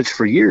side with Rich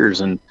for years,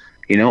 and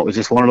it was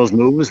just one of those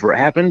moves where it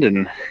happened,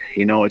 and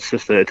it's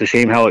just it's a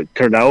shame how it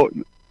turned out,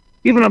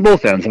 even on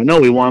both ends. I know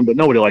we won, but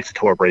nobody likes a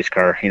tore up race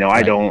car. Right.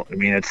 I don't. I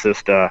mean, it's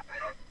just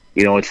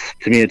it's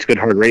to me it's good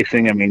hard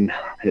racing. I mean,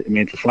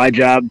 it's a slide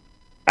job.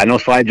 I know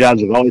slide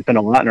jobs have always been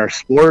a lot in our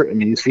sport. I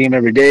mean, you see them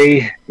every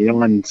day,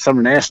 on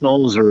Summer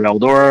Nationals or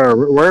Eldora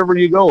or wherever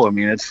you go. I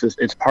mean,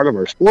 it's part of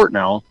our sport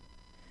now.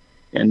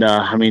 And,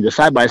 the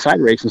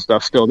side-by-side racing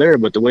stuff's still there,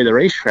 but the way the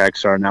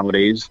racetracks are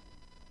nowadays,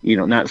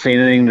 not saying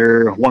anything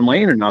they're one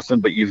lane or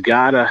nothing, but you've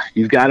got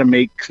to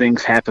make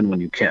things happen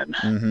when you can.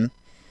 Mm-hmm.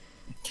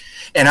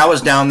 And I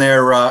was down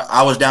there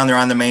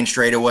on the main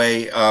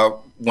straightaway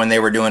when they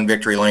were doing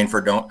Victory Lane for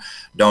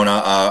Dona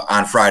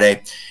on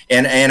Friday.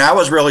 And I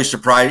was really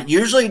surprised.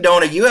 Usually,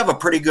 Dona, you have a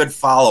pretty good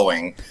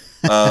following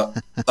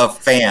of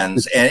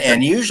fans.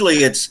 And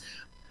usually it's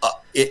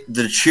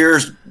the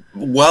cheers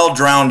well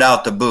drowned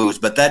out the boos.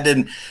 But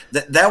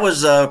that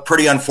was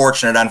pretty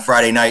unfortunate on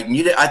Friday night.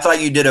 And I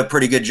thought you did a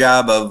pretty good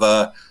job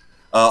of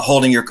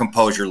holding your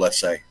composure, let's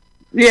say.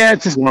 Yeah,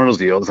 it's just one of those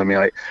deals. I mean,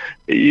 like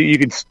you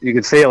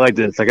could say it like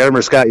this. Like I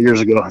remember Scott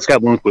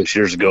Blomqvist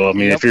years ago. I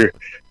mean, yep.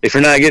 if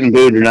you're not getting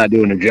booed, you're not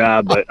doing a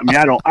job. But I mean,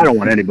 I don't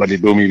want anybody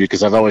to boo me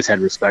because I've always had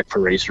respect for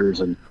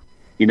racers, and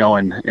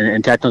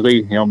and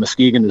technically,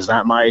 Muskegon is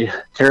not my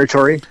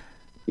territory.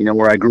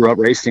 Where I grew up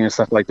racing and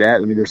stuff like that. I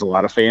mean, there's a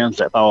lot of fans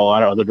that follow a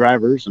lot of other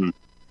drivers, and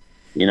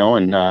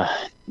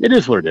it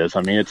is what it is.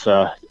 I mean, it's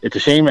a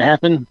shame it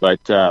happened,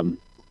 but we'll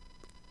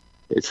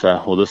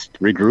just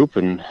regroup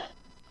and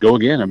go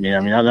again. I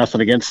mean,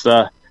 nothing against,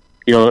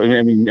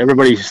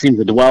 everybody seems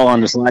to dwell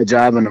on the slide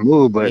job and the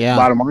move, but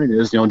bottom line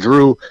is,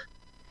 Drew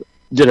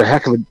did a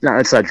heck of a,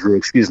 it's not Drew,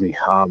 excuse me,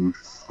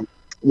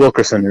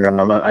 Wilkerson,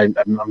 I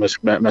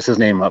messed his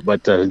name up,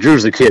 but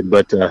Drew's the kid,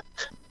 but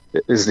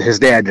his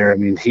dad there, I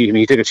mean,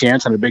 he took a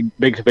chance on a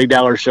big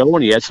dollar show,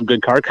 and he had some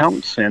good car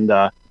counts, and,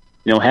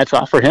 hats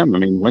off for him. I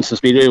mean, Winston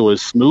Speedway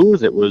was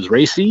smooth, it was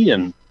racy,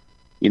 and,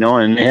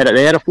 and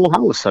they had a full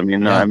house. I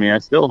mean, I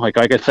still like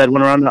I said,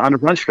 when we're on the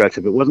front stretch,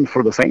 if it wasn't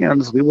for the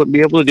fans, we wouldn't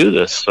be able to do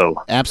this.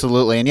 So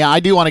absolutely, and I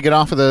do want to get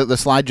off of the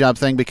slide job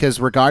thing because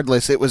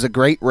regardless, it was a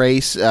great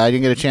race. I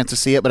didn't get a chance to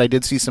see it, but I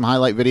did see some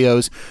highlight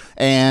videos,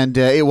 and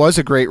it was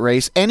a great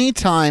race.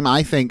 Anytime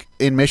I think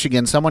in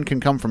Michigan, someone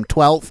can come from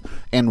 12th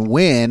and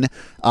win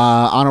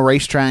on a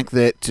racetrack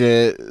that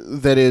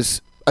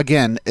is.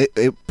 Again,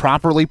 it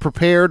properly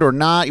prepared or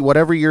not,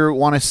 whatever you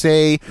want to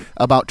say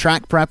about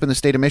track prep in the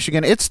state of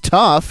Michigan, it's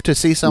tough to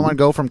see someone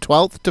go from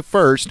 12th to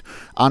 1st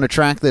on a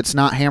track that's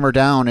not hammered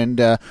down. And,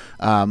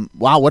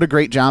 wow, what a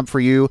great job for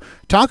you.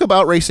 Talk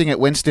about racing at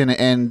Winston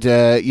and,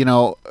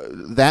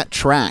 that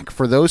track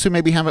for those who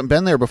maybe haven't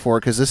been there before,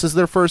 because this is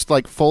their first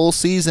full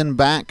season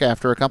back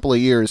after a couple of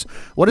years.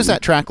 What is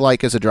that track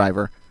like as a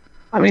driver?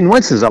 I mean,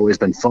 Winston's always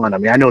been fun. I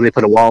mean, I know they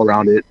put a wall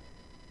around it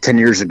 10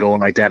 years ago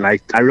and like that,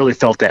 and I really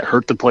felt that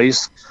hurt the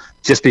place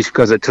just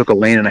because it took a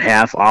lane and a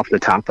half off the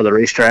top of the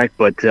racetrack.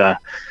 But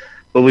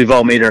we've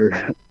all made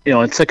our,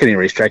 it's like any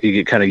racetrack, you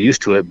get kind of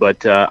used to it.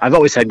 But I've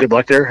always had good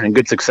luck there and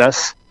good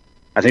success.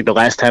 I think the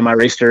last time I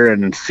raced there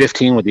in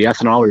 15 with the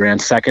ethanol, we ran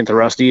second to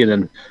Rusty, and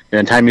then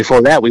the time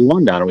before that we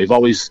won down. And we've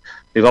always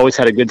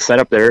had a good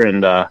setup there,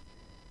 and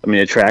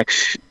the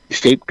track's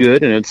shaped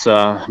good, and it's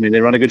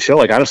they run a good show.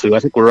 Like honestly, I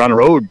think we're on the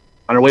road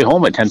on our way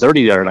home at 10:30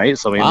 the other night,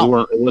 so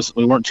wow.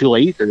 we weren't too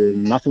late or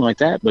nothing like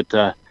that.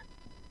 But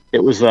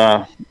it was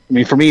for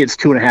me it's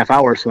 2.5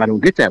 hours, so I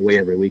don't get that way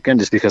every weekend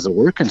just because of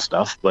work and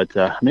stuff. But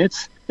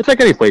it's like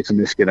any place in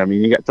Michigan. I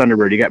mean, you got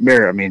Thunderbird, you got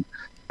Merritt.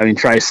 I mean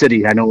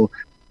Tri-City. I know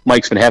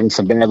Mike's been having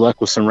some bad luck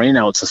with some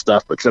rainouts and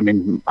stuff, but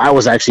I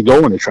was actually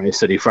going to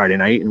Tri-City Friday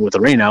night, and with the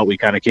rainout, we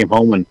kind of came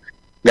home and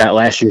got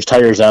last year's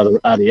tires out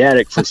of the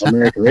attic for some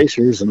American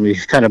racers, and we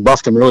kind of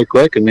buffed them really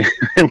quick, and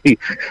we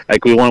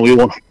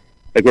won.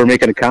 Like we're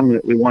making a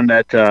comment, we won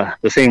that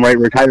the same right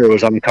rear tire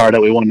was on the car that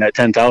we won that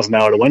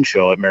 $10,000 to win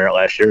show at Merritt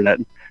last year. And that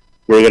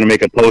we're going to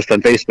make a post on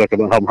Facebook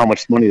about how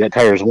much money that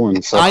tire's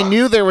won. So I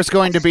knew there was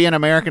going to be an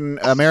American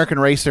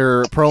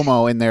racer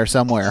promo in there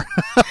somewhere.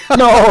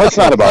 No, it's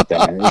not about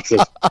that. It's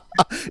just,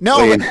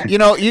 no,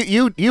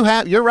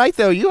 you're right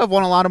though. You have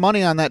won a lot of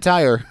money on that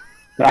tire.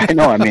 I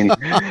know. I mean,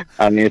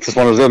 it's just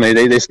one of those.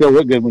 They still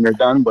look good when they're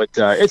done, but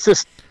it's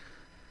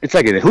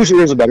like who's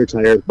a better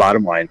tire?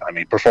 Bottom line,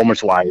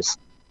 performance wise.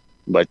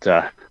 But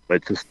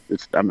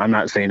I'm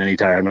not saying any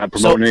tire. I'm not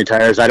promoting any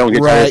tires. I don't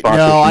get tire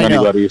sponsors from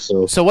anybody.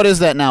 So what is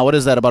that now? What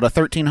is that, about a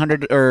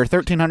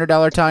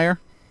 $1,300 tire?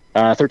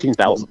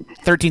 13,000.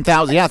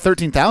 13,000. Yeah,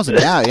 13,000.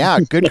 Yeah.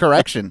 Good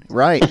correction.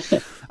 Right.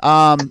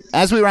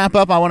 As we wrap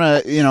up, I want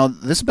to,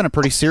 this has been a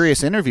pretty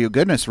serious interview.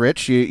 Goodness,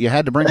 Rich, you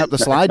had to bring up the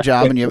slide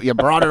job and you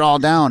brought it all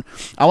down.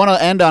 I want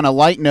to end on a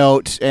light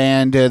note,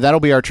 and that'll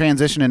be our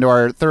transition into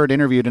our third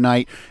interview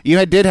tonight.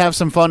 You did have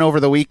some fun over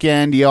the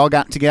weekend. You all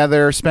got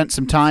together, spent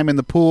some time in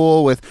the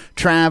pool with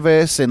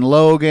Travis and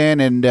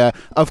Logan, and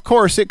of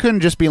course, it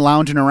couldn't just be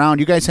lounging around.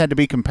 You guys had to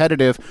be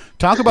competitive.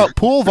 Talk about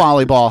pool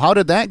volleyball. How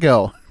did that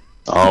go?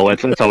 Oh,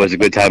 it's always a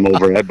good time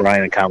over at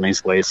Brian and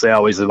Colleen's place. They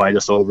always invite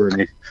us over, and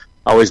they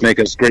always make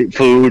us great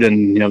food,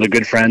 and they're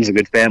good friends, a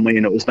good family,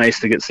 and it was nice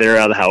to get Sarah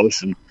out of the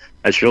house, and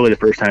that's really the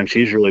first time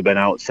she's really been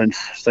out since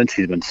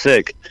she's been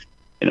sick,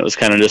 and it was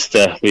kind of just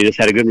we just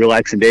had a good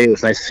relaxing day. It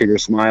was nice to see her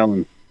smile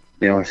and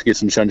get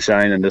some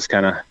sunshine and just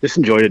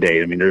enjoy the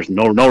day. There's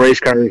no race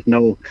cars,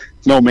 no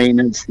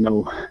maintenance, it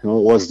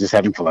was just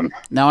having fun.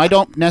 Now I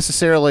don't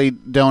necessarily,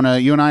 Dona,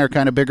 you and I are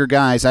kind of bigger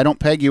guys. I don't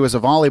peg you as a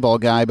volleyball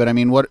guy, but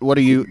what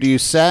do you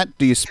set?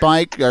 Do you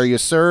spike? Are you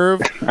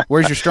serve?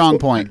 Where's your strong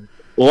point?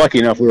 Well, lucky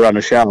enough, we were on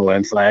the shallow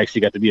end, so I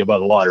actually got to be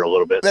above the water a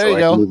little bit. There you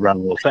go. I could move around a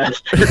little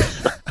faster.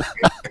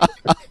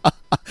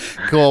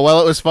 Cool.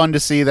 Well, it was fun to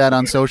see that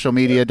on social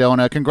media,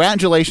 Dona.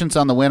 Congratulations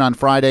on the win on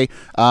Friday.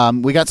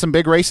 We got some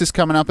big races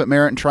coming up at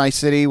Merritt and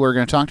Tri-City. We're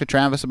going to talk to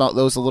Travis about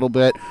those a little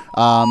bit.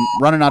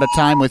 Running out of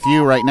time with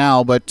you right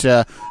now, but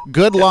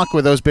good luck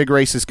with those big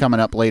races coming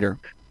up later.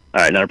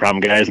 All right, not a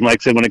problem, guys. Like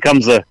I said, when it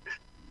comes to,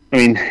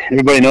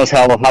 everybody knows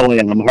how I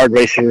am. I'm a hard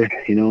racer.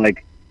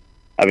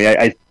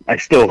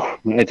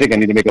 I think I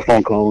need to make a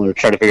phone call or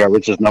try to figure out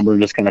Rich's number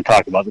and just kind of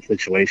talk about the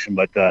situation.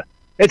 But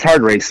it's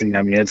hard racing.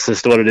 It's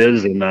just what it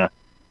is. And,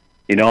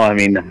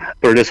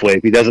 put it this way,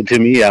 if he does it to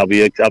me, I'll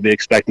be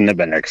expecting the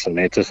next.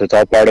 It's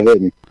all part of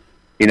it. And,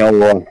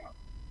 we'll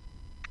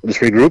just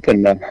regroup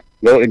and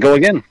go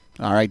again.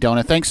 All right,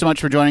 Dona. Thanks so much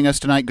for joining us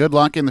tonight. Good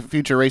luck in the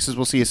future races.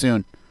 We'll see you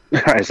soon.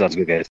 All right, sounds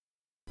good, guys.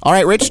 All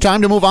right, Rich,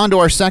 time to move on to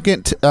our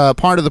second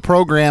part of the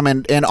program,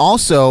 and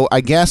also,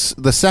 I guess,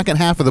 the second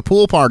half of the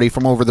pool party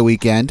from over the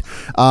weekend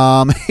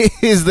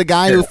is the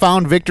guy who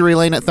found victory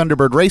lane at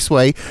Thunderbird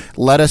Raceway.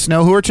 Let us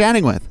know who we're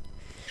chatting with.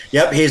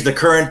 Yep, he's the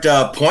current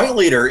point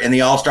leader in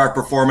the All-Star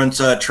Performance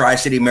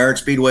Tri-City Merritt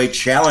Speedway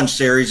Challenge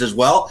Series as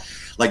well.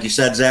 Like you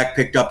said, Zach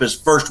picked up his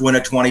first win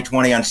of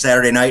 2020 on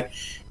Saturday night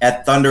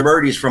at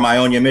Thunderbird. He's from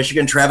Ionia,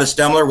 Michigan. Travis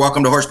Stemler,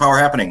 welcome to Horsepower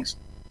Happenings.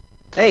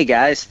 Hey,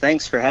 guys.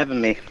 Thanks for having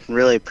me.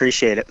 Really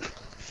appreciate it.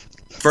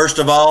 First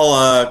of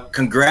all,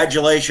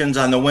 congratulations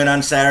on the win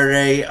on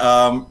Saturday.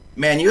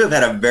 Man, you have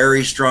had a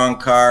very strong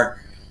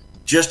car,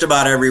 just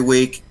about every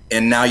week,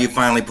 and now you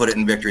finally put it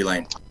in victory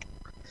lane.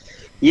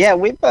 Yeah,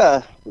 we've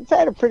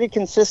had a pretty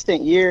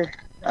consistent year.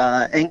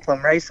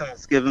 Anklem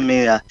Racing's given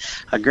me a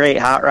great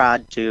hot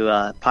rod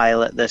to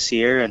pilot this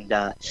year, and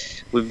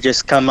we've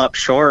just come up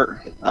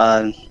short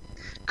a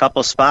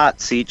couple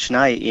spots each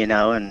night,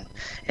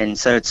 and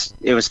so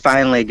it was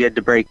finally good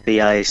to break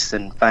the ice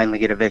and finally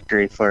get a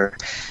victory for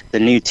the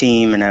new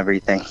team and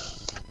everything.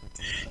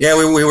 Yeah,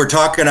 we were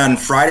talking on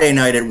Friday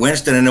night at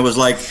Winston, and it was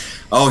like,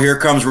 oh, here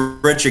comes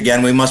Rich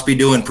again. We must be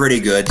doing pretty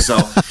good. So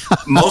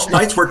most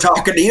nights we're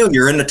talking to you.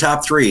 You're in the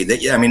top 3.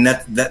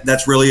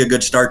 That's really a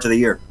good start to the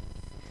year.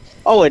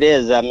 Oh, it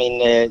is. I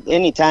mean,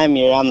 anytime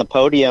you're on the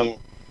podium,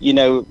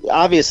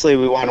 obviously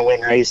we want to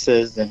win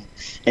races and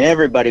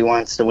everybody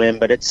wants to win,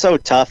 but it's so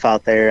tough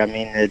out there. I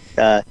mean, it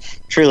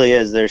truly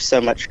is. There's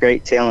so much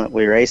great talent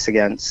we race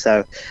against.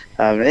 So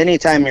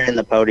anytime you're in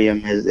the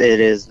podium, it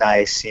is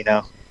nice,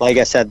 Like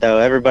I said, though,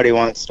 everybody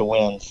wants to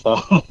win, so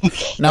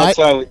that's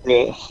why we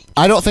do it.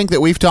 I don't think that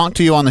we've talked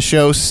to you on the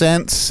show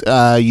since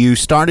you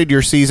started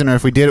your season, or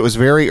if we did, it was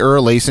very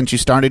early, since you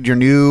started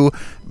your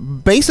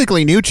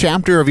basically new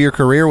chapter of your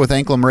career with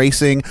Anklem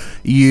Racing.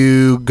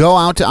 You go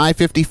out to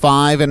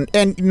I-55,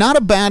 and not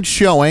a bad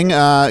showing,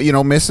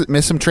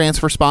 miss some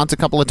transfer spots a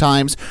couple of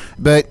times,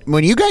 but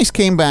when you guys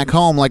came back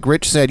home, like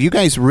Rich said, you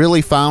guys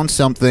really found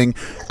something.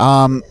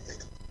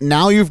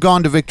 Now you've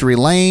gone to Victory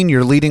Lane,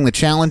 you're leading the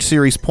Challenge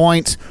Series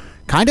points.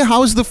 Kind of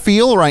how's the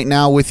feel right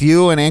now with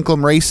you and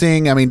Anklem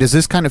Racing? I mean, does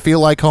this kind of feel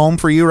like home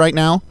for you right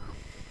now?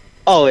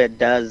 Oh, it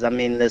does. I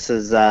mean, this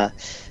is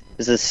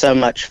so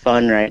much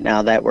fun right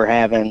now that we're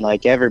having.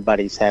 Like,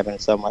 everybody's having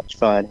so much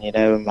fun.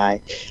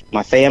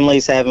 My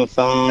family's having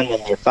fun,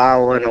 and they're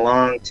following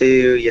along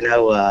too.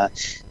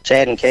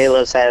 Chad and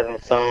Caleb's having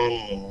fun,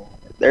 and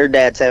their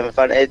dad's having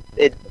fun.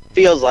 It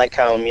feels like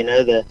home.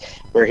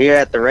 We're here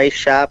at the race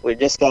shop. We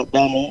just got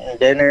done eating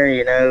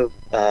dinner.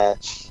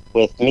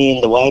 With me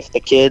and the wife,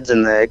 the kids,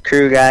 and the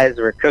crew guys.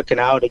 We're cooking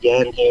out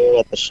again here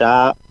at the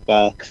shop.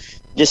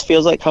 Just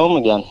feels like home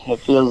again. It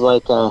feels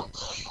like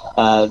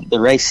the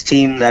race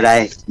team that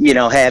I,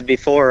 had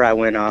before I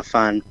went off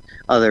on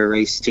other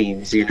race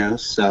teams,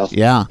 so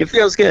yeah, it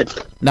feels good.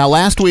 Now,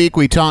 last week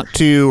we talked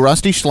to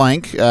Rusty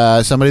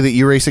Schlenk, somebody that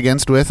you race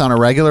against with on a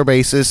regular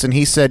basis, and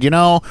he said,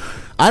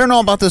 I don't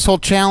know about this whole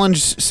Challenge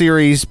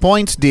Series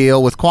points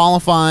deal with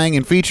qualifying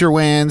and feature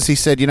wins. He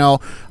said,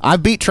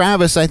 I've beat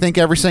Travis, I think,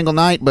 every single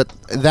night, but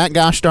that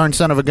gosh darn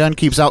son of a gun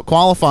keeps out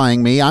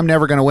qualifying me. I'm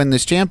never going to win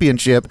this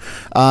championship.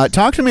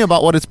 Talk to me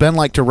about what it's been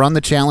like to run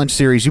the Challenge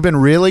Series. You've been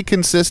really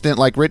consistent,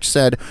 like Rich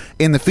said,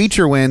 in the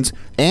feature wins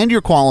and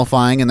your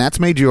qualifying, and that's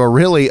made you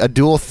really a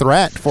dual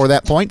threat for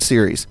that point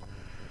series.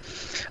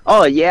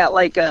 Oh, yeah,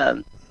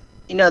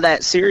 that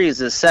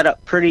series is set up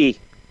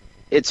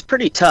it's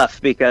pretty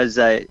tough because,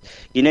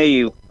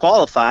 you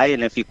qualify,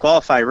 and if you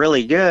qualify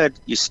really good,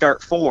 you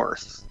start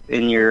 4th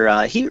in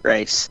your heat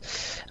race.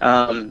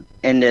 And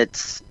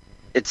it's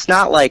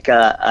not like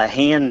a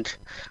hand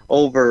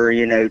over,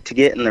 to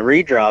get in the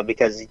redraw,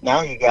 because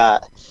now you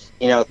got,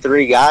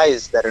 3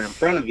 guys that are in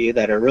front of you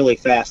that are really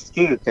fast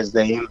too, because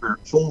they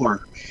invert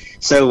 4.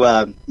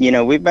 So,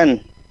 we've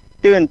been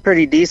doing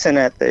pretty decent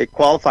at the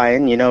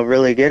qualifying,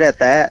 really good at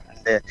that.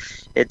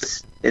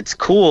 It's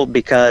cool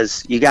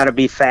because you got to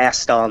be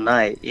fast all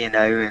night,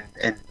 and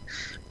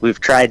we've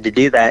tried to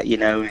do that,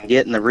 and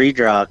get in the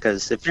redraw,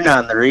 because if you're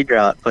not in the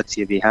redraw, it puts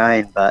you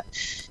behind. But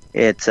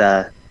it's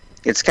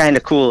kind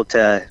of cool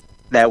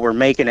that we're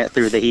making it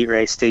through the heat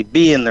race to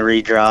be in the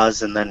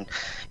redraws, and then,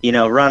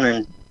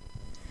 running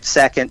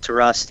second to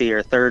Rusty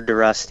or third to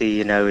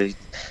Rusty,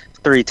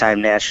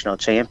 3-time national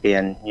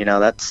champion,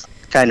 that's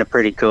kind of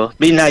pretty cool.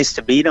 Be nice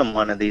to beat him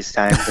one of these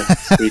times in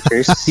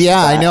features.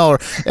 Yeah, I know.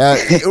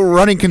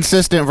 Running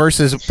consistent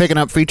versus picking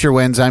up feature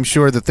wins, I'm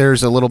sure that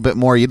there's a little bit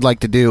more you'd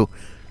like to do.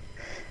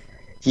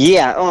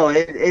 Yeah,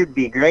 it'd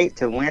be great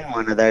to win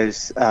one of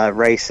those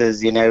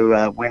races,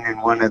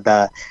 winning one of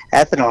the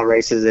ethanol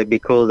races. It'd be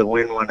cool to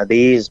win one of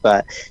these,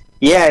 but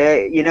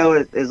yeah,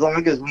 as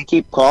long as we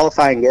keep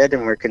qualifying good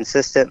and we're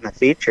consistent in the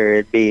feature,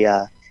 it'd be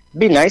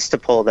nice to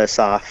pull this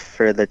off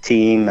for the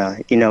team,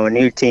 a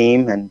new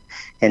team,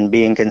 and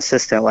being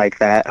consistent like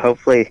that.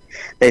 Hopefully,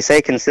 they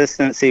say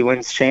consistency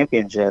wins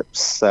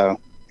championships, so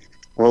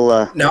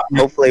we'll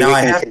hopefully we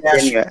can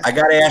continue it. I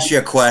got to ask you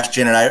a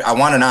question, and I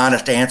want an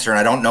honest answer, and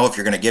I don't know if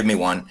you're going to give me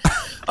one.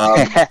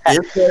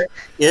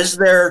 Is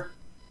there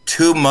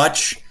too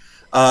much?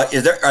 Are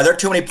there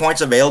too many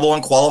points available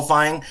in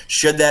qualifying?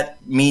 Should that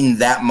mean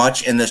that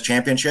much in this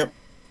championship?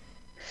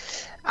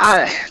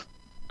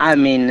 I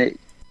mean,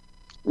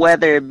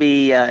 whether it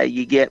be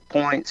you get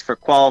points for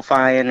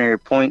qualifying or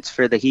points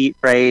for the heat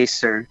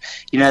race, or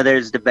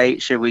there's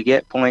debate, should we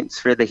get points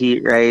for the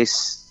heat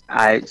race?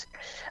 I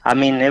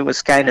mean, it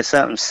was kind of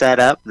something set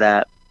up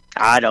that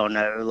I don't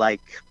know.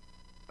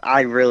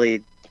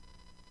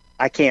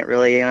 I can't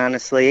really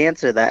honestly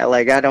answer that.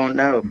 I don't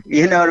know.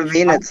 You know what I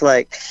mean? It's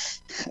like,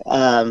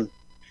 well,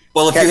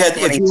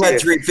 if you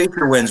had 3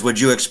 feature wins, would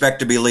you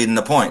expect to be leading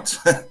the points?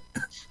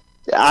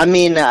 I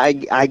mean,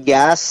 I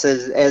guess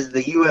as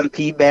the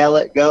UMP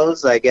ballot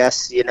goes, I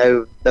guess,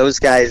 those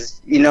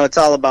guys, it's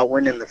all about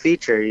winning the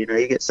feature. You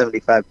get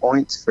 75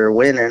 points for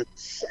winning.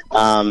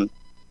 I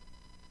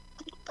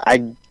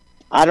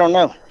don't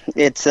know.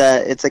 It's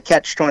a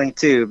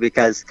catch-22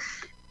 because,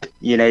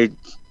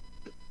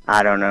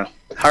 I don't know.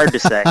 Hard to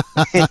say.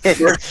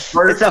 It's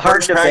a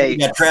hard debate. You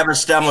got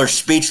Travis Stemler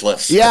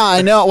speechless. Yeah,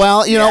 I know.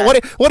 Well,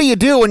 what do you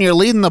do when you're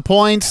leading the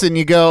points and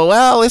you go,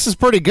 well, this is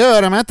pretty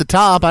good. I'm at the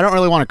top. I don't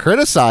really want to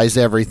criticize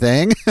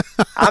everything.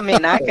 I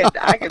mean, I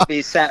could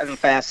be setting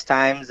fast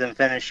times and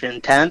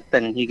finishing 10th,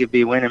 and he could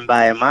be winning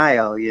by a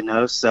mile.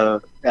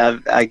 So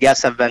I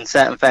guess I've been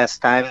setting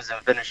fast times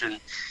and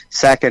finishing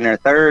second or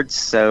third.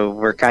 So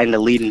we're kind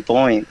of leading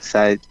points.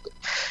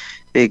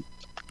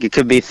 It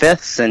could be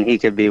fifths and he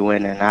could be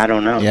winning. I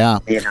don't know. Yeah.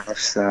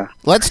 So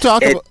let's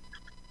talk about.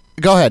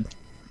 Go ahead.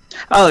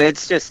 Oh,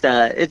 it's just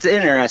it's an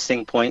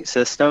interesting point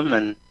system,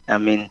 and I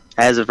mean,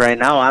 as of right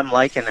now, I'm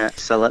liking it.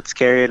 So let's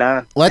carry it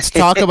on. Let's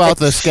talk about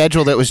the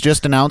schedule that was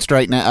just announced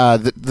right now.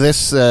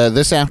 This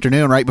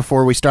afternoon, right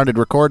before we started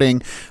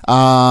recording.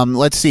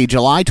 Let's see,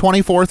 July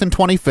 24th and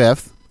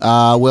 25th.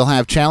 We'll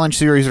have Challenge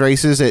Series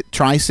races at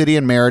Tri-City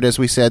and Merritt, as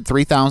we said,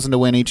 $3,000 to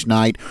win each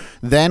night.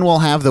 Then we'll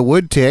have the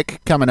Wood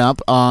Tick coming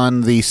up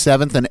on the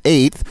 7th and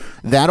 8th.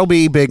 That'll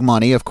be big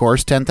money, of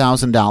course,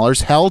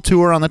 $10,000. Hell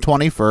Tour on the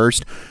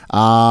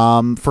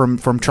 21st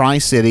from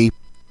Tri-City.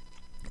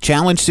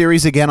 Challenge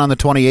Series again on the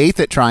 28th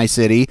at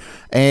Tri-City.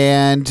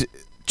 And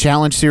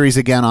Challenge Series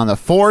again on the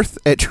 4th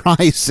at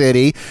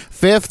Tri-City.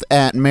 5th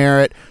at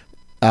Merritt.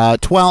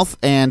 12th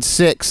and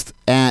 6th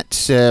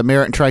at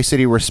Merritt and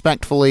Tri-City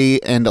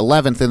respectfully, and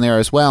 11th in there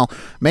as well.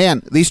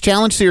 Man, these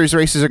Challenge Series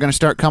races are going to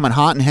start coming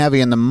hot and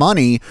heavy, and the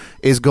money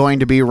is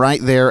going to be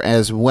right there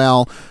as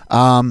well.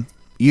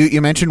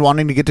 You mentioned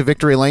wanting to get to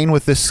Victory Lane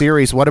with this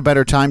series. What a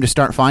better time to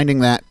start finding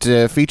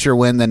that feature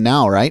win than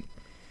now, right?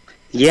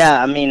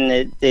 Yeah, I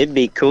mean, it'd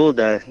be cool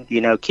to,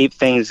 keep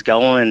things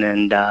going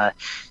and,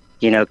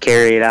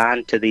 carry it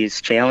on to these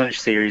Challenge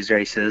Series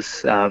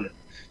races.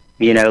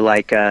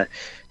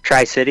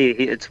 Tri-City,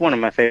 it's one of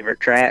my favorite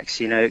tracks.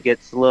 It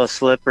gets a little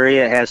slippery.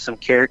 It has some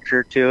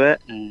character to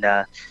it, and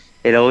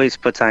it always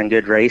puts on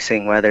good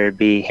racing, whether it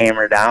be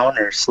hammer down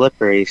or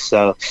slippery.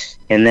 So,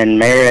 and then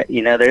Merritt,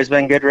 there's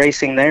been good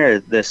racing there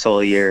this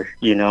whole year,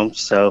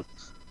 So,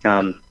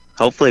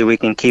 hopefully we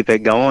can keep it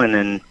going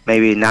and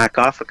maybe knock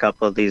off a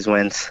couple of these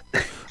wins.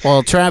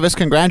 Well, Travis,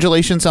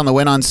 congratulations on the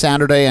win on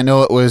Saturday. I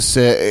know it was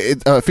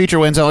feature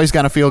wins always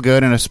got to feel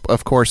good, and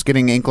of course,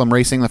 getting Inklam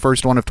Racing the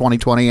first one of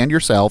 2020, and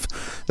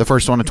yourself the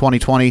first one of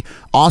 2020.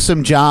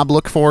 Awesome job.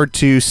 Look forward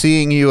to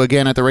seeing you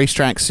again at the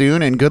racetrack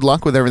soon, and good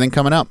luck with everything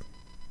coming up.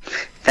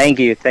 Thank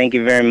you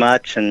very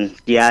much, and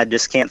yeah, I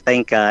just can't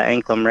thank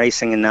Inklam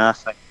Racing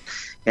enough,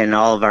 and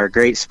all of our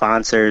great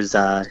sponsors: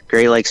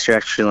 Great Lakes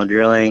Structural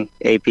Drilling,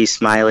 AP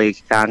Smiley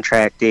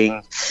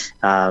Contracting.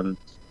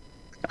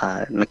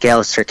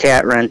 McAllister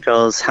Cat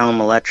Rentals,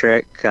 Helm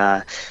Electric,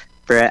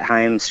 Brett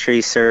Himes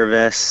Tree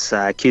Service,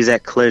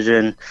 Cusack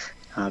Collision,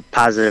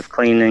 Positive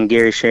Cleaning,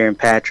 Gary Sharon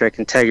Patrick,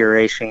 Integra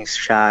Racing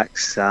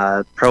Shocks,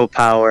 Pro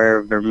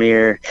Power,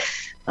 Vermeer,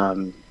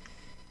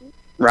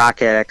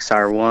 Rocket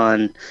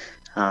XR1,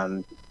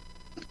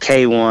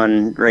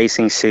 K1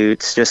 Racing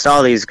Suits, just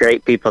all these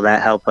great people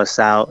that help us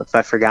out. If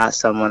I forgot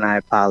someone, I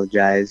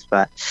apologize,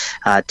 but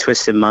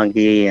Twisted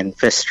Monkey and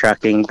Fist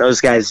Trucking,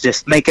 those guys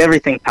just make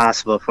everything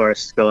possible for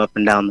us to go up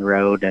and down the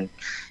road,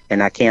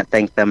 and I can't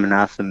thank them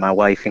enough, and my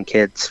wife and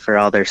kids for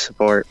all their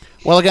support.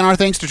 Well, again, our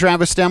thanks to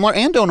Travis Stemler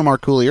and Dona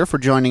Marcoulier for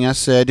joining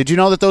us. Did you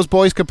know that those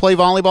boys could play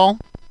volleyball?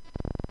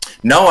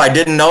 No, I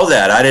didn't know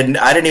that. I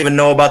didn't even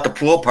know about the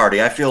pool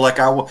party. I feel like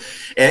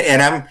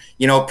and I'm,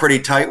 pretty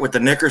tight with the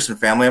Nickerson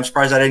family. I'm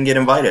surprised I didn't get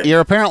invited. You're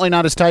apparently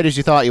not as tight as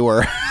you thought you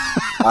were.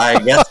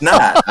 I guess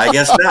not.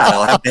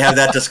 I'll have to have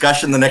that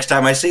discussion the next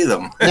time I see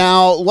them.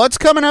 Now, what's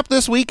coming up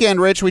this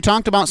weekend, Rich? We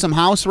talked about some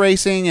house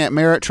racing at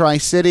Merritt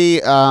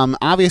Tri-City.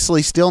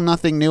 Obviously, still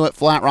nothing new at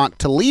Flat Rock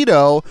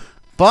Toledo.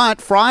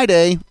 But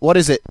Friday, what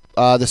is it?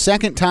 The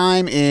second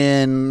time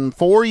in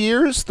 3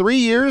 years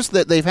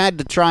that they've had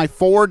to try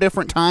 4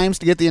 different times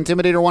to get the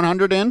Intimidator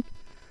 100 in?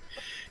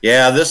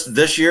 Yeah,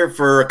 this year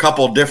for a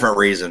couple different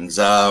reasons.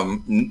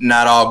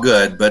 Not all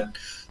good, but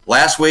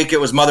last week it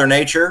was Mother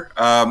Nature.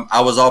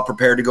 I was all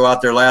prepared to go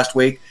out there last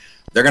week.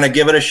 They're going to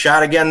give it a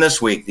shot again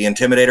this week, the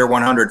Intimidator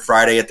 100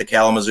 Friday at the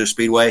Kalamazoo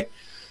Speedway.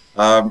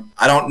 I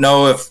don't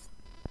know if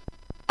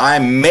I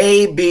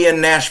may be in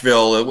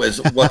Nashville. It was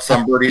what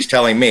some birdie's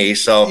telling me.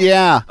 So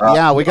I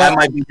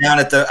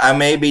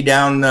may be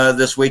down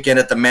this weekend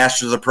at the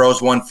Masters of the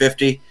Pros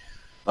 150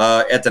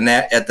 at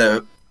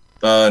the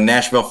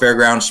Nashville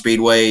Fairgrounds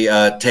Speedway,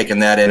 taking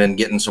that in and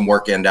getting some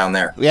work in down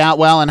there. Yeah,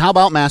 well, and how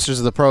about Masters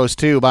of the Pros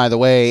too? By the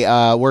way,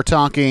 we're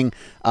talking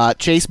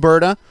Chase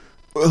Berta,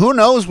 who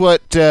knows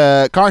what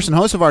Carson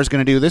Hocevar is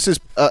going to do. This is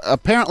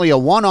apparently a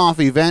one-off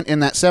event in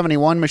that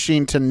 71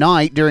 machine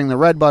tonight during the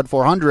Redbud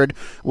 400,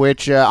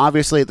 which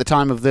obviously at the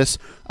time of this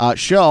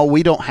show,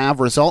 we don't have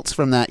results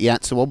from that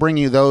yet, so we'll bring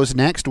you those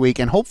next week,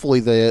 and hopefully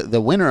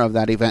the winner of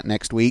that event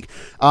next week.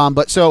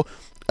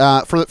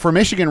 For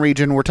Michigan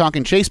region, we're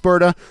talking Chase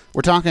Berta,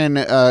 we're talking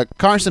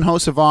Carson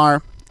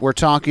Hocevar, we're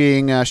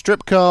talking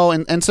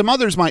Stripco, and some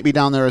others might be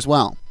down there as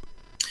well.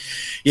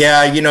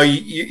 Yeah,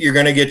 you're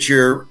going to get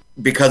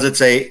because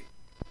the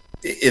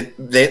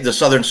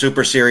Southern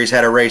Super Series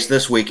had a race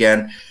this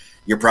weekend.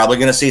 You're probably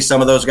going to see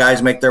some of those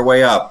guys make their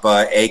way up,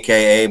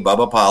 aka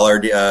Bubba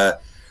Pollard.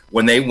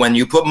 When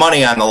you put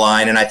money on the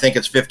line, and I think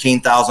it's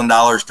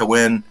 $15,000 to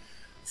win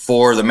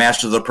for the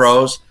Masters of the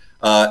Pros,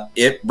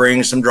 it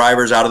brings some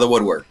drivers out of the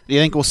woodwork. Do you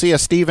think we'll see a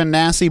Stephen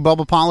Nasse,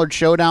 Bubba Pollard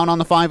showdown on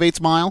the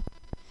 5/8 mile?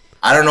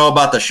 I don't know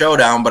about the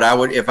showdown, but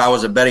if I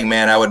was a betting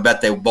man, I would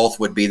bet they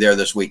both would be there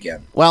this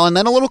weekend. Well, and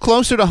then a little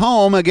closer to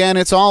home, again,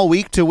 it's all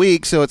week to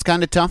week, so it's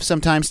kind of tough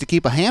sometimes to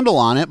keep a handle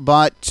on it,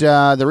 but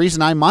the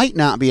reason I might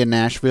not be in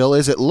Nashville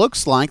is it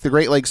looks like the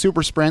Great Lakes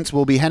Super Sprints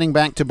will be heading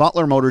back to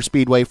Butler Motor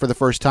Speedway for the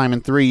first time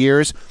in 3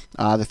 years.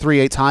 The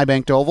 3/8 High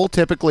Banked Oval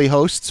typically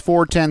hosts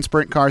 410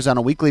 sprint cars on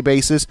a weekly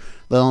basis.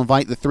 They'll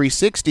invite the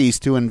 360s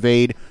to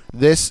invade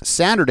this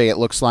Saturday, it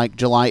looks like,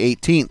 July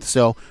 18th.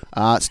 So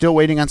still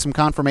waiting on some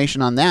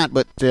confirmation on that,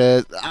 but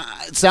it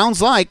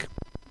sounds like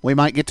we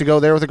might get to go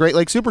there with the Great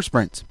Lakes Super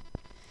Sprints.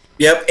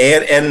 Yep,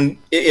 and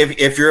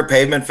if you're a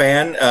pavement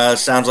fan,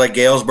 sounds like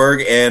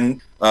Galesburg and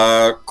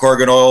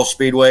Corrigan Oil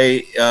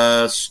Speedway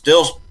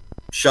still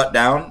shut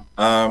down,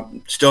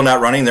 still not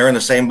running. They're in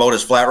the same boat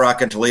as Flat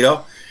Rock and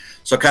Toledo,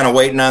 so kind of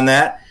waiting on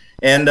that.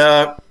 And,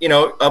 up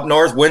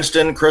north,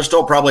 Winston,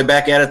 Crystal, probably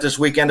back at it this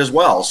weekend as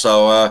well.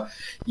 So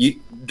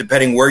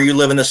depending where you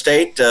live in the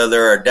state,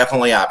 there are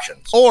definitely options.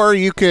 Or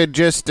you could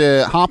just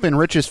hop in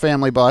Rich's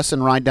family bus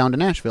and ride down to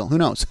Nashville. Who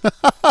knows?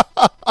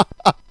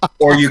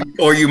 Or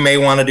you may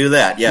want to do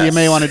that, yes. You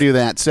may want to do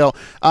that. So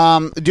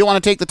do you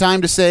want to take the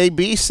time to say,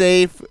 be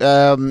safe,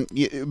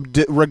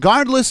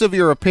 regardless of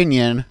your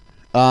opinion,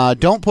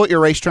 don't put your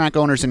racetrack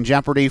owners in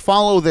jeopardy.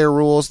 Follow their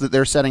rules that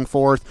they're setting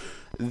forth.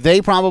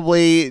 They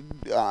probably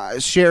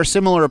share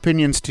similar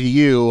opinions to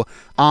you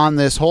on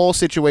this whole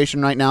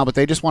situation right now, but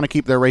they just want to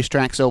keep their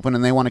racetracks open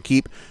and they want to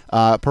keep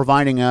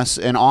providing us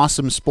an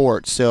awesome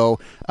sport. So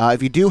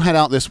if you do head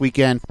out this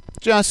weekend,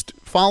 just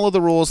follow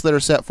the rules that are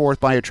set forth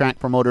by your track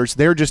promoters.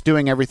 They're just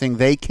doing everything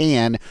they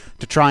can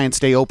to try and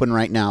stay open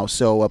right now.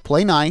 So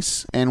play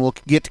nice, and we'll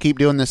get to keep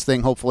doing this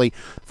thing, hopefully,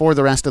 for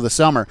the rest of the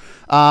summer.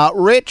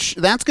 Rich,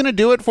 that's going to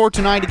do it for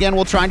tonight. Again,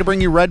 we'll try to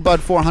bring you Redbud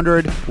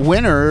 400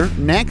 winner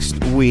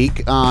next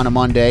week on a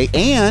Monday,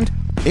 and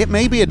it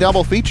may be a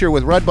double feature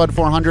with Redbud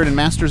 400 and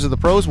Masters of the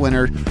Pros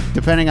winner,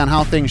 depending on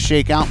how things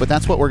shake out, but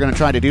that's what we're going to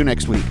try to do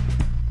next week.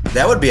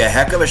 That would be a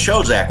heck of a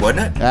show, Zach,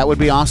 wouldn't it? That would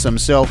be awesome.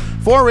 So,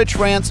 for Rich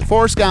France,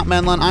 for Scott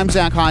Menlin, I'm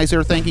Zach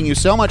Heiser. Thanking you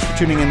so much for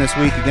tuning in this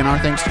week. Again, our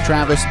thanks to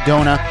Travis,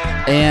 Dona,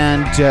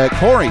 and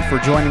Corey for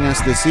joining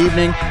us this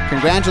evening.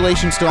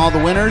 Congratulations to all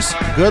the winners.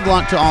 Good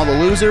luck to all the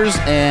losers,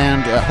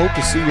 and hope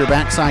to see your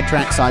backside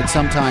trackside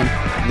sometime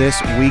this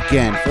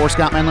weekend. For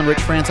Scott Menlin,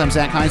 Rich France, I'm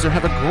Zach Heiser.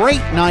 Have a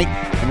great night,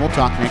 and we'll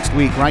talk next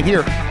week right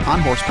here on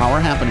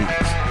Horsepower Happenings.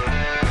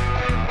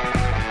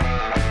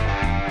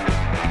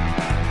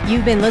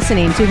 You've been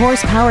listening to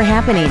Horsepower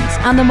Happenings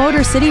on the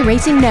Motor City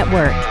Racing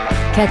Network.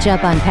 Catch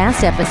up on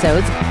past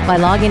episodes by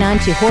logging on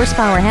to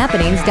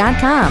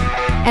horsepowerhappenings.com.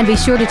 And be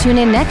sure to tune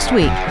in next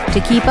week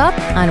to keep up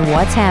on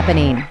what's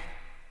happening.